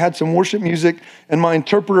time. They had some worship music, and my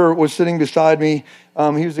interpreter was sitting beside me.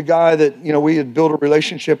 He was a guy that we had built a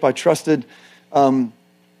relationship. I trusted, when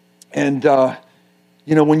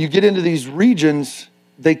you get into these regions,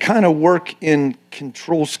 they kind of work in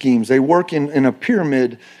control schemes. They work in a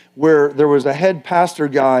pyramid where there was a head pastor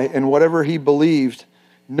guy, and whatever he believed,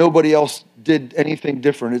 nobody else did anything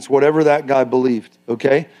different. It's whatever that guy believed.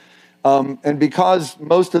 Okay. And because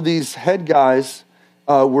most of these head guys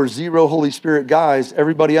were zero Holy Spirit guys,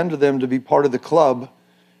 everybody under them to be part of the club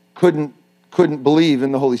couldn't believe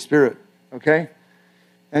in the Holy Spirit, okay?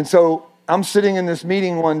 And so I'm sitting in this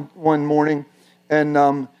meeting one morning, and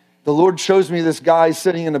the Lord shows me this guy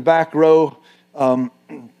sitting in the back row.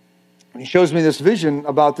 He shows me this vision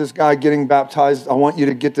about this guy getting baptized. I want you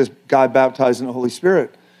to get this guy baptized in the Holy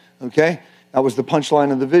Spirit, okay? That was the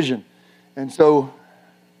punchline of the vision. And so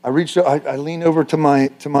I leaned over to my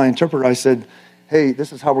interpreter. I said, hey,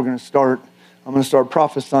 this is how we're going to start. I'm going to start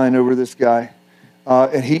prophesying over this guy.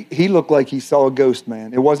 And he looked like he saw a ghost,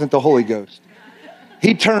 man. It wasn't the Holy Ghost.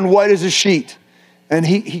 He turned white as a sheet. And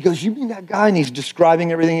he goes, you mean that guy? And he's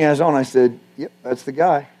describing everything he has on. I said, yep, that's the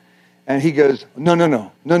guy. And he goes,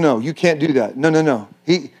 no, you can't do that. No.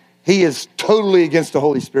 He is totally against the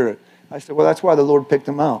Holy Spirit. I said, well, that's why the Lord picked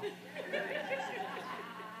him out.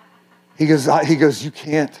 He goes, you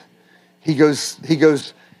can't. He goes,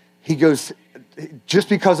 just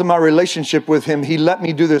because of my relationship with him, he let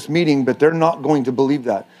me do this meeting, but they're not going to believe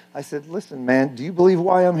that. I said, listen, man, do you believe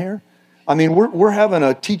why I'm here? I mean, we're having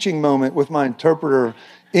a teaching moment with my interpreter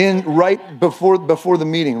right before the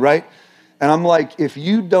meeting, right? And I'm like, if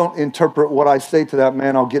you don't interpret what I say to that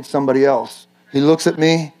man, I'll get somebody else. He looks at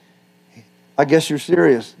me. I guess you're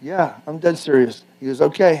serious. Yeah, I'm dead serious. He goes,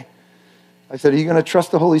 okay. I said, are you going to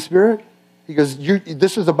trust the Holy Spirit? He goes,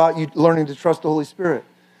 this is about you learning to trust the Holy Spirit.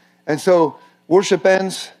 And so worship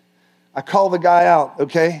ends. I call the guy out,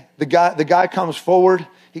 okay? The guy comes forward.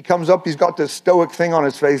 He comes up. He's got this stoic thing on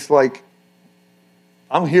his face like,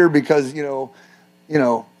 I'm here because,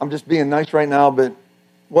 I'm just being nice right now, but,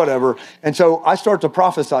 whatever. And so I start to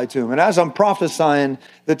prophesy to him. And as I'm prophesying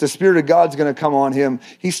that the Spirit of God's going to come on him,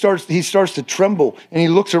 he starts to tremble and he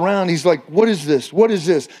looks around. He's like, what is this? What is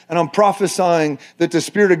this? And I'm prophesying that the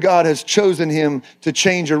Spirit of God has chosen him to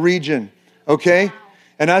change a region. Okay?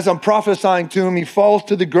 And as I'm prophesying to him, he falls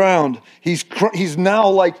to the ground. He's now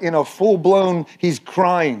like in a full-blown, he's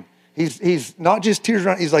crying. He's not just tears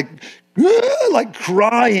around, he's like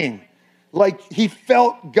crying. Like he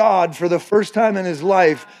felt God for the first time in his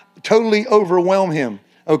life totally overwhelm him,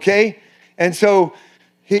 okay? And so,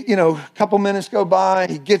 a couple minutes go by,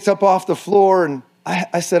 he gets up off the floor, and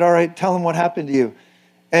I said, all right, tell him what happened to you.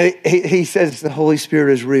 And he says, the Holy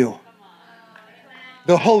Spirit is real.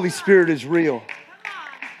 The Holy Spirit is real.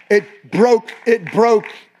 It broke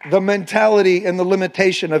the mentality and the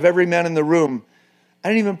limitation of every man in the room. I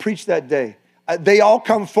didn't even preach that day. They all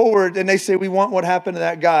come forward and they say, we want what happened to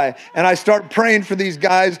that guy. And I start praying for these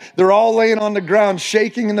guys. They're all laying on the ground,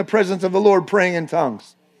 shaking in the presence of the Lord, praying in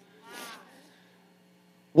tongues.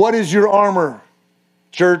 What is your armor,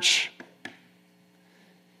 church?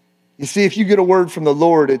 You see, if you get a word from the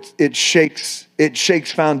Lord, it shakes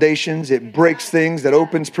foundations. It breaks things. It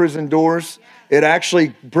opens prison doors. It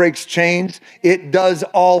actually breaks chains. It does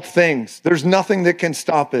all things. There's nothing that can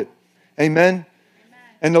stop it. Amen?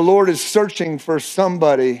 And the Lord is searching for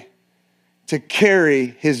somebody to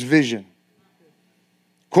carry his vision.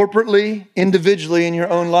 Corporately, individually in your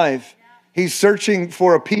own life. He's searching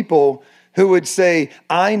for a people who would say,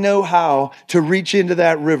 I know how to reach into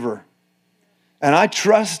that river. And I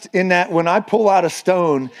trust in that when I pull out a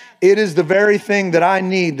stone, it is the very thing that I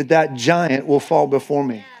need that giant will fall before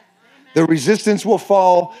me. The resistance will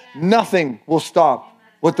fall. Nothing will stop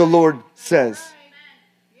what the Lord says.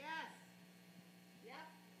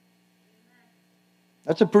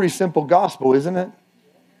 That's a pretty simple gospel, isn't it?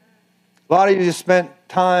 A lot of you just spent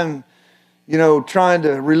time, trying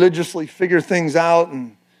to religiously figure things out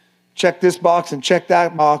and check this box and check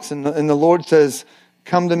that box. And the Lord says,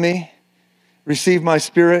 come to me, receive my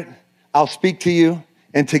Spirit. I'll speak to you.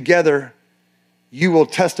 And together, you will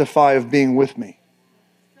testify of being with me.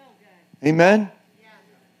 Amen?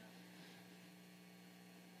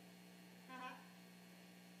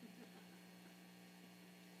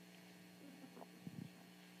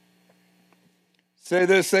 Say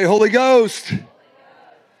this, say, Holy Ghost,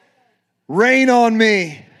 rain on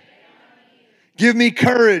me. Give me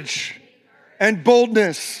courage and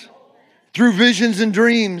boldness through visions and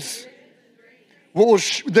dreams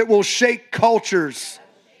that will shake cultures,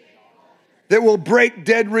 that will break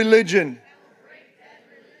dead religion.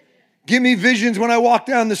 Give me visions when I walk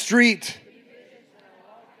down the street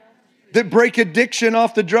that break addiction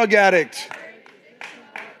off the drug addict,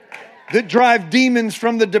 that drive demons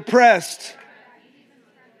from the depressed,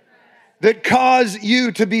 that cause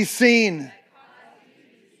you to be seen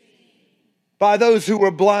by those who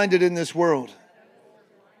were blinded in this world.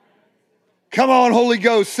 Come on, Holy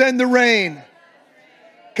Ghost, send the rain.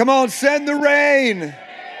 Come on, send the rain.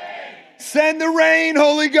 Send the rain,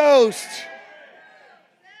 Holy Ghost.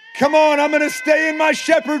 Come on, I'm going to stay in my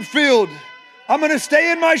shepherd field. I'm going to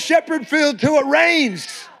stay in my shepherd field till it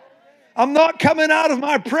rains. I'm not coming out of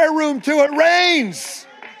my prayer room till it rains.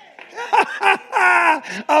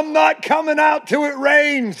 I'm not coming out till it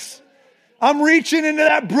rains. I'm reaching into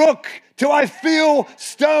that brook till I feel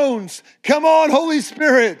stones. Come on, Holy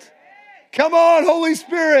Spirit. Come on, Holy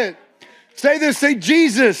Spirit. Say this, say,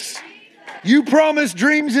 Jesus, you promised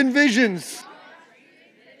dreams and visions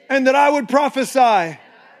and that I would prophesy.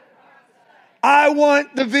 I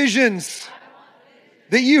want the visions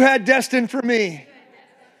that you had destined for me.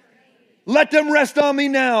 Let them rest on me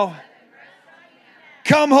now.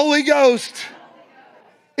 Come, Holy Ghost.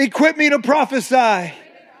 Equip me to prophesy.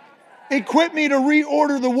 Equip me to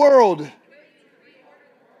reorder the world.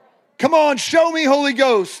 Come on, show me, Holy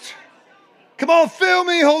Ghost. Come on, fill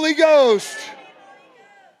me, Holy Ghost.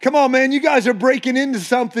 Come on, man, you guys are breaking into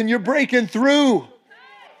something. You're breaking through.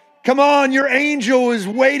 Come on, your angel is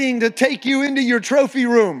waiting to take you into your trophy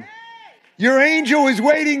room. Your angel is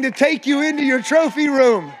waiting to take you into your trophy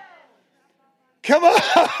room. Come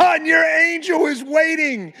on, your angel is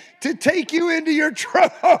waiting to take you into your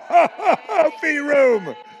trophy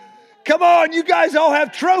room. Come on, you guys all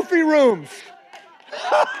have trophy rooms.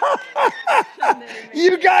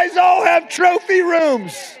 You guys all have trophy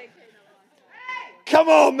rooms. Come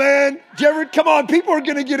on, man. Come on, people are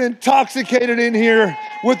going to get intoxicated in here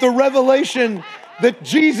with the revelation that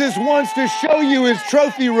Jesus wants to show you his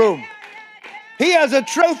trophy room. He has a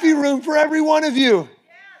trophy room for every one of you.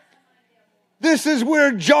 This is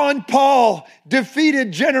where John Paul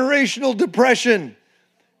defeated generational depression.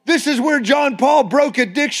 This is where John Paul broke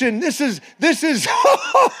addiction. This is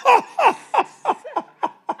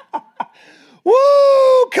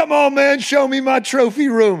woo, come on, man, show me my trophy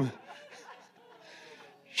room.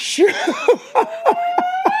 Show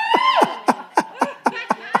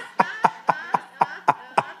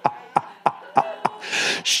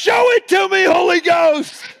it to me, Holy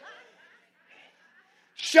Ghost.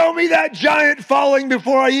 Show me that giant falling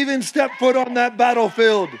before I even step foot on that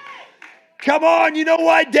battlefield. Come on, you know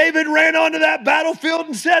why David ran onto that battlefield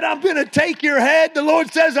and said, I'm going to take your head? The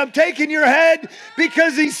Lord says, I'm taking your head,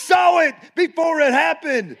 because he saw it before it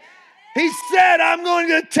happened. He said, I'm going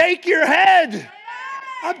to take your head.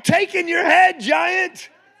 I'm taking your head, giant.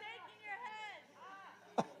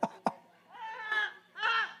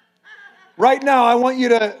 Right now, I want you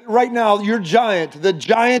to, your giant, the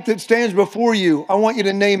giant that stands before you, I want you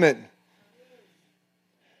to name it.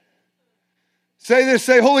 Say this,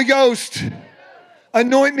 say, Holy Ghost,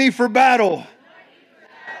 anoint me for battle.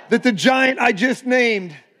 That the giant I just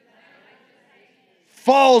named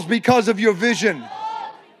falls because of your vision.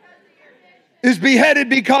 Is beheaded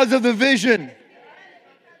because of the vision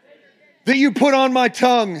that you put on my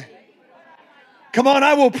tongue. Come on,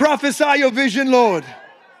 I will prophesy your vision, Lord.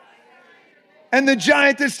 And the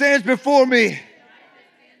giant that stands before me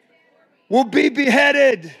will be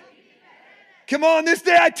beheaded. Come on, this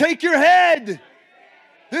day I take your head.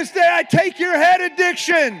 This day I take your head,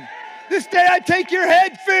 addiction. This day I take your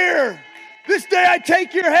head, fear. This day I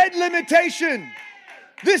take your head, limitation.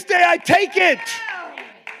 This day I take it.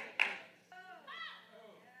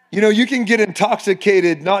 You know, you can get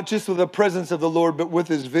intoxicated, not just with the presence of the Lord, but with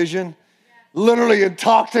his vision. Literally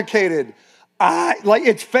intoxicated. Like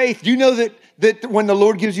it's faith. Do you know that when the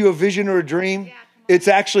Lord gives you a vision or a dream, it's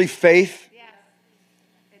actually faith?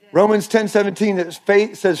 Romans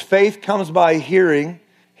 10:17 says faith comes by hearing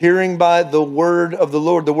by the word of the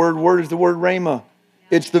Lord. The word is the word rhema.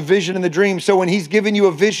 It's the vision and the dream. So when he's giving you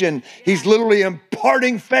a vision, he's literally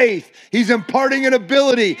imparting faith. He's imparting an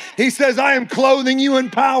ability. He says, I am clothing you in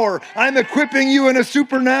power. I'm equipping you in a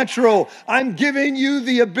supernatural. I'm giving you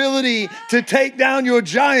the ability to take down your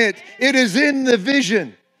giant. It is in the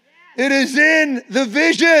vision. It is in the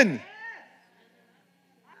vision.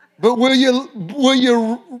 But will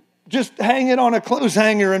you just hang it on a clothes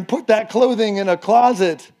hanger and put that clothing in a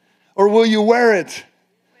closet? Or will you wear it?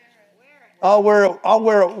 I'll wear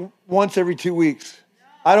it once every 2 weeks.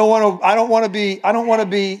 I don't want to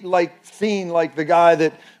be like seen like the guy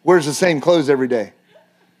that wears the same clothes every day.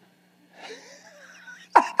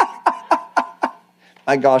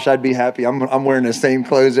 My gosh, I'd be happy. I'm wearing the same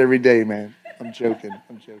clothes every day, man. I'm joking.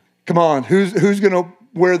 Come on, who's going to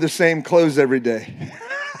wear the same clothes every day?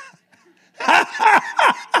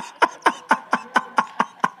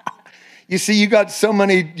 You see, you got so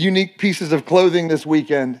many unique pieces of clothing this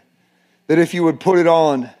weekend that if you would put it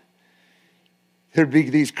on, there'd be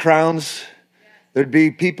these crowns. There'd be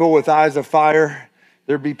people with eyes of fire.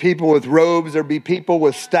 There'd be people with robes. There'd be people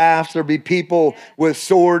with staffs. There'd be people with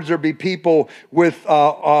swords. There'd be people with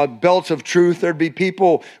belts of truth. There'd be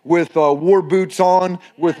people with war boots on,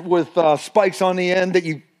 with spikes on the end that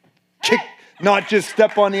you kick, not just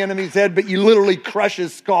step on the enemy's head, but you literally crush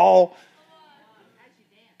his skull.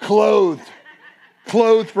 Clothed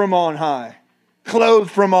from on high. Clothed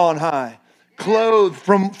from on high. Clothed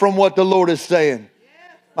from what the Lord is saying.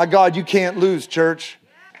 My God, you can't lose, church.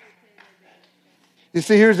 You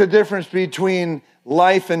see, here's the difference between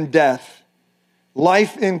life and death.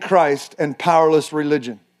 Life in Christ and powerless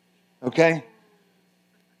religion. Okay?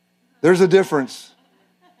 There's a difference.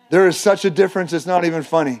 There is such a difference, it's not even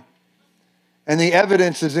funny. And the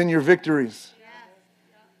evidence is in your victories.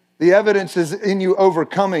 The evidence is in you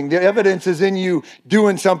overcoming. The evidence is in you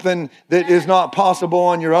doing something that is not possible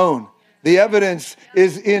on your own. The evidence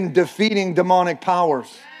is in defeating demonic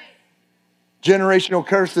powers, generational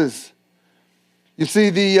curses. You see,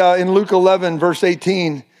 in Luke 11, verse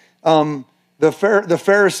 18, the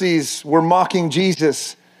Pharisees were mocking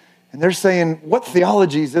Jesus. And they're saying, what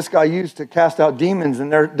theologies this guy used to cast out demons?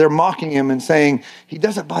 And they're mocking him and saying, he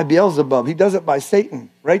does it by Beelzebub. He does it by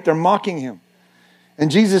Satan, right? They're mocking him. And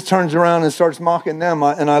Jesus turns around and starts mocking them.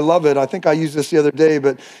 And I love it. I think I used this the other day,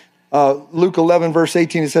 but Luke 11, verse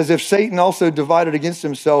 18, it says, if Satan also divided against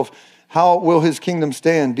himself, how will his kingdom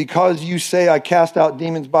stand? Because you say I cast out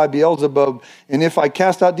demons by Beelzebub. And if I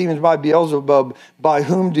cast out demons by Beelzebub, by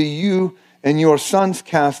whom do you and your sons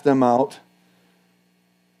cast them out?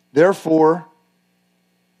 Therefore,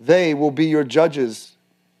 they will be your judges.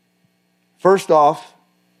 First off,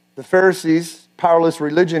 the Pharisees, powerless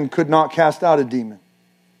religion, could not cast out a demon.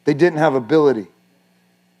 They didn't have ability.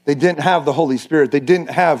 They didn't have the Holy Spirit. They didn't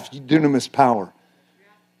have dunamis power.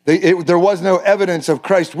 There was no evidence of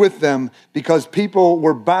Christ with them because people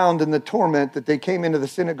were bound in the torment that they came into the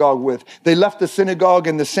synagogue with. They left the synagogue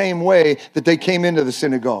in the same way that they came into the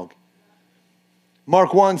synagogue.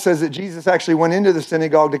 Mark 1 says that Jesus actually went into the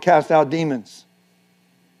synagogue to cast out demons.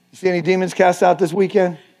 You see any demons cast out this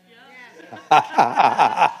weekend?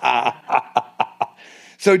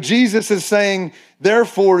 So Jesus is saying,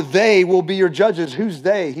 therefore, they will be your judges. Who's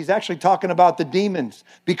they? He's actually talking about the demons.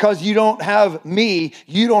 Because you don't have me,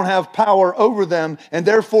 you don't have power over them, and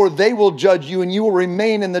therefore they will judge you, and you will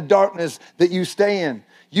remain in the darkness that you stay in.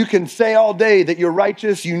 You can say all day that you're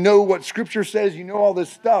righteous, you know what Scripture says, you know all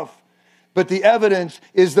this stuff, but the evidence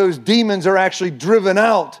is those demons are actually driven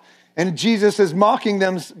out, and Jesus is mocking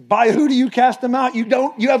them. By who do you cast them out?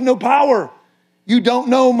 You have no power. You don't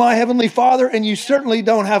know my Heavenly Father, and you certainly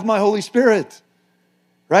don't have my Holy Spirit.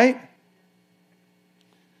 Right?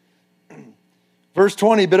 Verse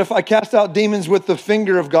 20, but if I cast out demons with the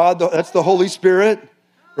finger of God, that's the Holy Spirit,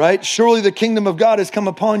 right? Surely the kingdom of God has come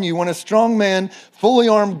upon you. When a strong man, fully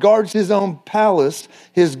armed, guards his own palace,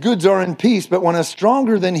 his goods are in peace. But when a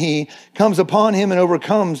stronger than he comes upon him and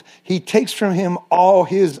overcomes, he takes from him all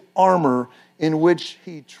his armor in which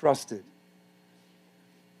he trusted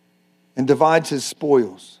and divides his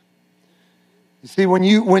spoils. You see,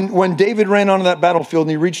 when David ran onto that battlefield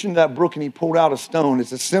and he reached into that brook and he pulled out a stone,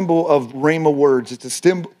 it's a symbol of rhema words. It's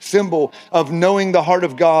a symbol of knowing the heart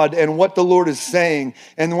of God and what the Lord is saying.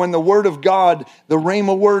 And when the word of God, the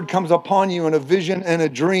rhema word comes upon you in a vision and a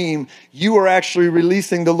dream, you are actually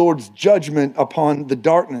releasing the Lord's judgment upon the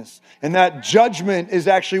darkness. And that judgment is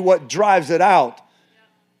actually what drives it out.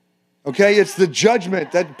 Okay, it's the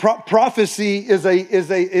judgment. That prophecy is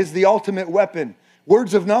the ultimate weapon.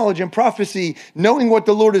 Words of knowledge and prophecy, knowing what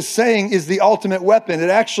the Lord is saying, is the ultimate weapon.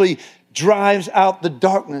 It actually drives out the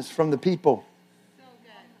darkness from the people. So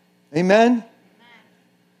good. Amen?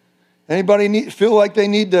 Anybody feel like they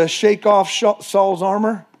need to shake off Saul's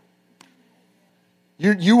armor?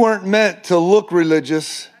 You weren't meant to look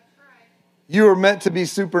religious. You were meant to be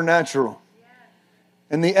supernatural.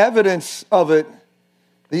 And the evidence of it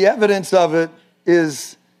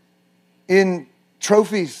is in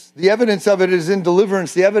trophies. The evidence of it is in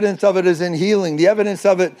deliverance. The evidence of it is in healing. The evidence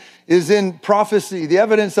of it is in prophecy. The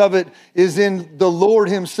evidence of it is in the Lord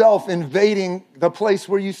himself invading the place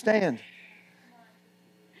where you stand.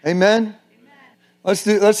 Amen? Let's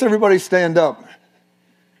everybody stand up.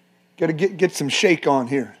 Got to get some shake on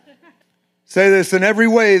here. Say this: in every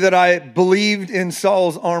way that I believed in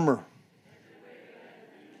Saul's armor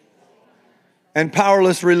and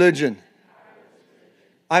powerless religion,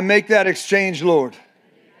 I make that exchange, Lord.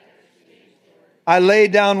 I lay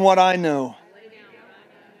down what I know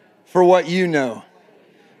for what you know,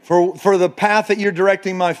 for the path that you're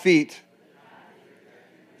directing my feet,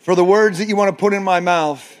 for the words that you want to put in my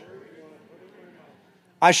mouth.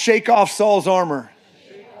 I shake off Saul's armor.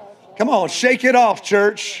 Come on, shake it off,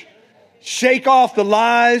 church. Shake off the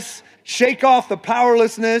lies. Shake off the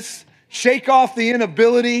powerlessness. Shake off the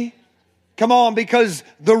inability. Come on, because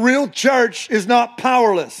the real church is not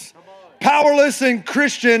powerless. Powerless and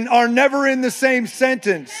Christian are never in the same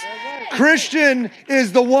sentence. Christian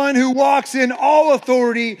is the one who walks in all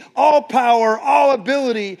authority, all power, all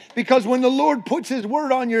ability, because when the Lord puts his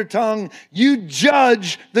word on your tongue, you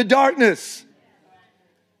judge the darkness.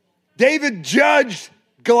 David judged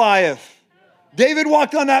Goliath. David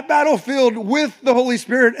walked on that battlefield with the Holy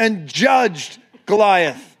Spirit and judged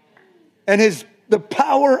Goliath. And the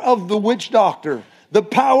power of the witch doctor, the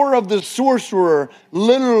power of the sorcerer,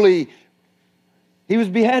 literally, he was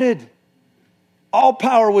beheaded. All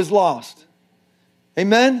power was lost.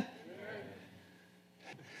 Amen?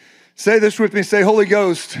 Say this with me. Say, Holy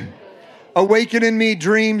Ghost, awaken in me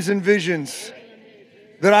dreams and visions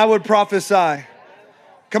that I would prophesy.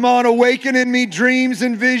 Come on, awaken in me dreams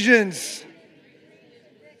and visions.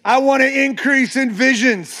 I want to increase in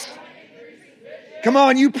visions. Come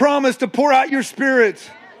on, you promised to pour out your spirit.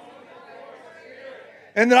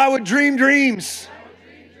 And that I would dream dreams,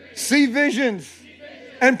 see visions,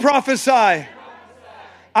 and prophesy.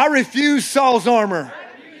 I refuse Saul's armor.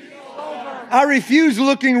 I refuse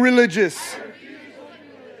looking religious.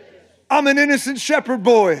 I'm an innocent shepherd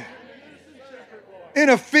boy in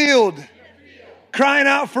a field, crying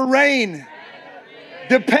out for rain,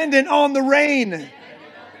 dependent on the rain,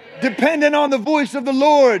 dependent on the voice of the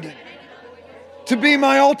Lord to be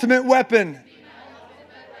my ultimate weapon,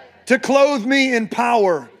 to clothe me in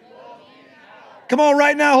power. Come on,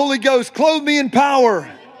 right now, Holy Ghost, clothe me in power.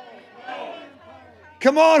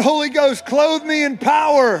 Come on, Holy Ghost, clothe me in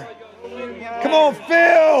power. Come on,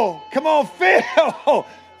 Phil. Come on, Phil.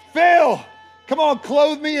 Phil. Come on,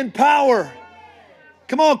 clothe me in power.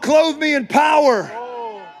 Come on, clothe me in power.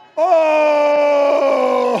 Oh,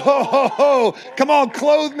 come on,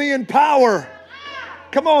 clothe me in power.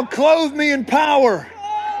 Come on, clothe me in power.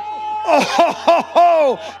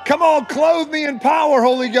 Oh, come on, clothe me in power,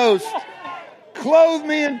 Holy Ghost. Clothe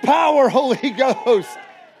me in power, Holy Ghost.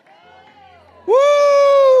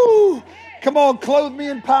 Woo! Come on, clothe me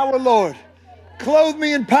in power, Lord. Clothe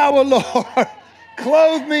me in power, Lord.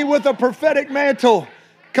 Clothe me with a prophetic mantle.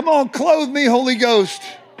 Come on, clothe me, Holy Ghost.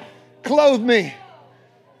 Clothe me.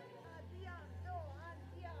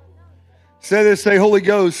 Say this, say, Holy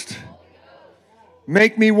Ghost,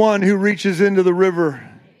 make me one who reaches into the river.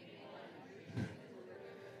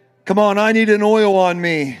 Come on, I need an oil on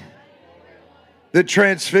me that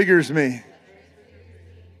transfigures me,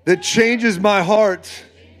 that changes my heart,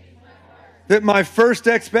 that my first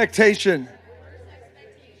expectation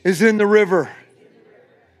is in the river.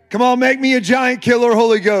 Come on, make me a giant killer,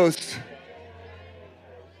 Holy Ghost.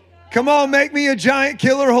 Come on, make me a giant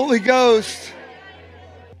killer, Holy Ghost.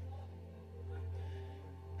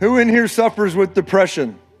 Who in here suffers with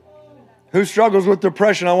depression? Who struggles with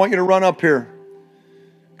depression? I want you to run up here.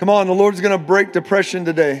 Come on, the Lord's going to break depression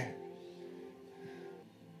today.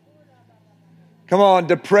 Come on,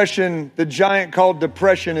 depression, the giant called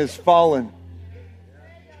depression is fallen.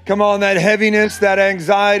 Come on, that heaviness, that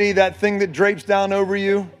anxiety, that thing that drapes down over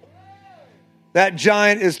you, that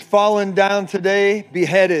giant is fallen down today,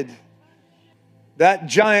 beheaded. That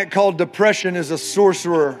giant called depression is a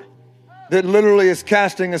sorcerer that literally is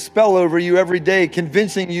casting a spell over you every day,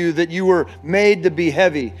 convincing you that you were made to be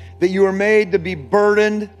heavy, that you were made to be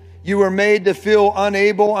burdened, you were made to feel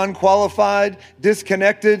unable, unqualified,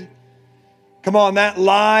 disconnected. Come on, that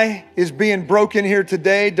lie is being broken here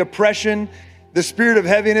today. Depression, the spirit of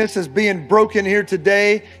heaviness is being broken here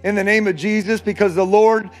today in the name of Jesus, because the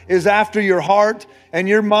Lord is after your heart and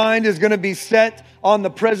your mind is going to be set on the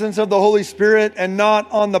presence of the Holy Spirit and not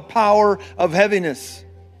on the power of heaviness.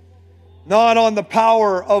 Not on the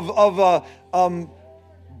power of a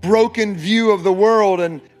broken view of the world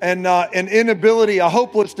and an inability, a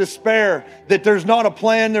hopeless despair that there's not a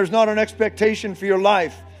plan, there's not an expectation for your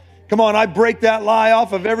life. Come on, I break that lie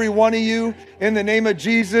off of every one of you in the name of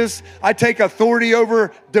Jesus. I take authority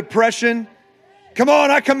over depression. Come on,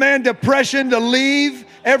 I command depression to leave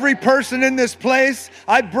every person in this place.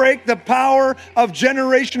 I break the power of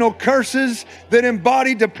generational curses that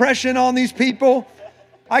embody depression on these people.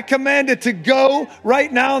 I command it to go right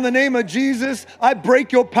now in the name of Jesus. I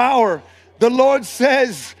break your power. The Lord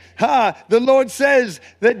says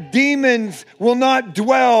that demons will not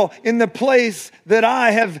dwell in the place that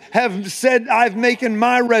I have said I've making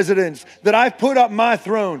my residence, that I've put up my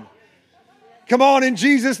throne. Come on, in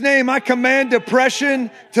Jesus' name, I command depression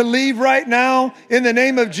to leave right now in the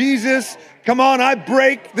name of Jesus. Come on, I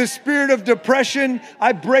break the spirit of depression.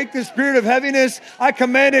 I break the spirit of heaviness. I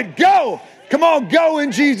command it, go. Come on, go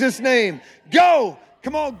in Jesus' name. Go.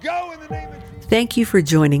 Come on, go in the name of Jesus. Thank you for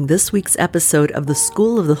joining this week's episode of the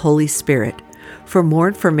School of the Holy Spirit. For more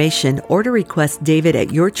information or to request David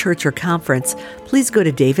at your church or conference, please go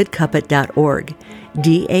to davidcuppett.org,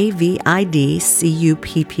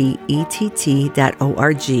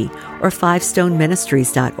 davidcuppett.org, or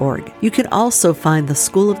fivestoneministries.org. You can also find the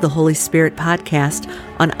School of the Holy Spirit podcast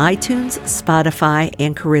on iTunes, Spotify,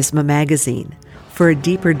 and Charisma Magazine. For a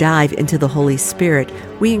deeper dive into the Holy Spirit,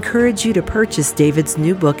 we encourage you to purchase David's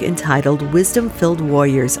new book entitled Wisdom-Filled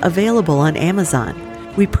Warriors, available on Amazon.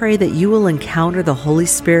 We pray that you will encounter the Holy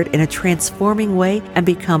Spirit in a transforming way and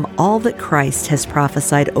become all that Christ has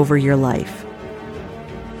prophesied over your life.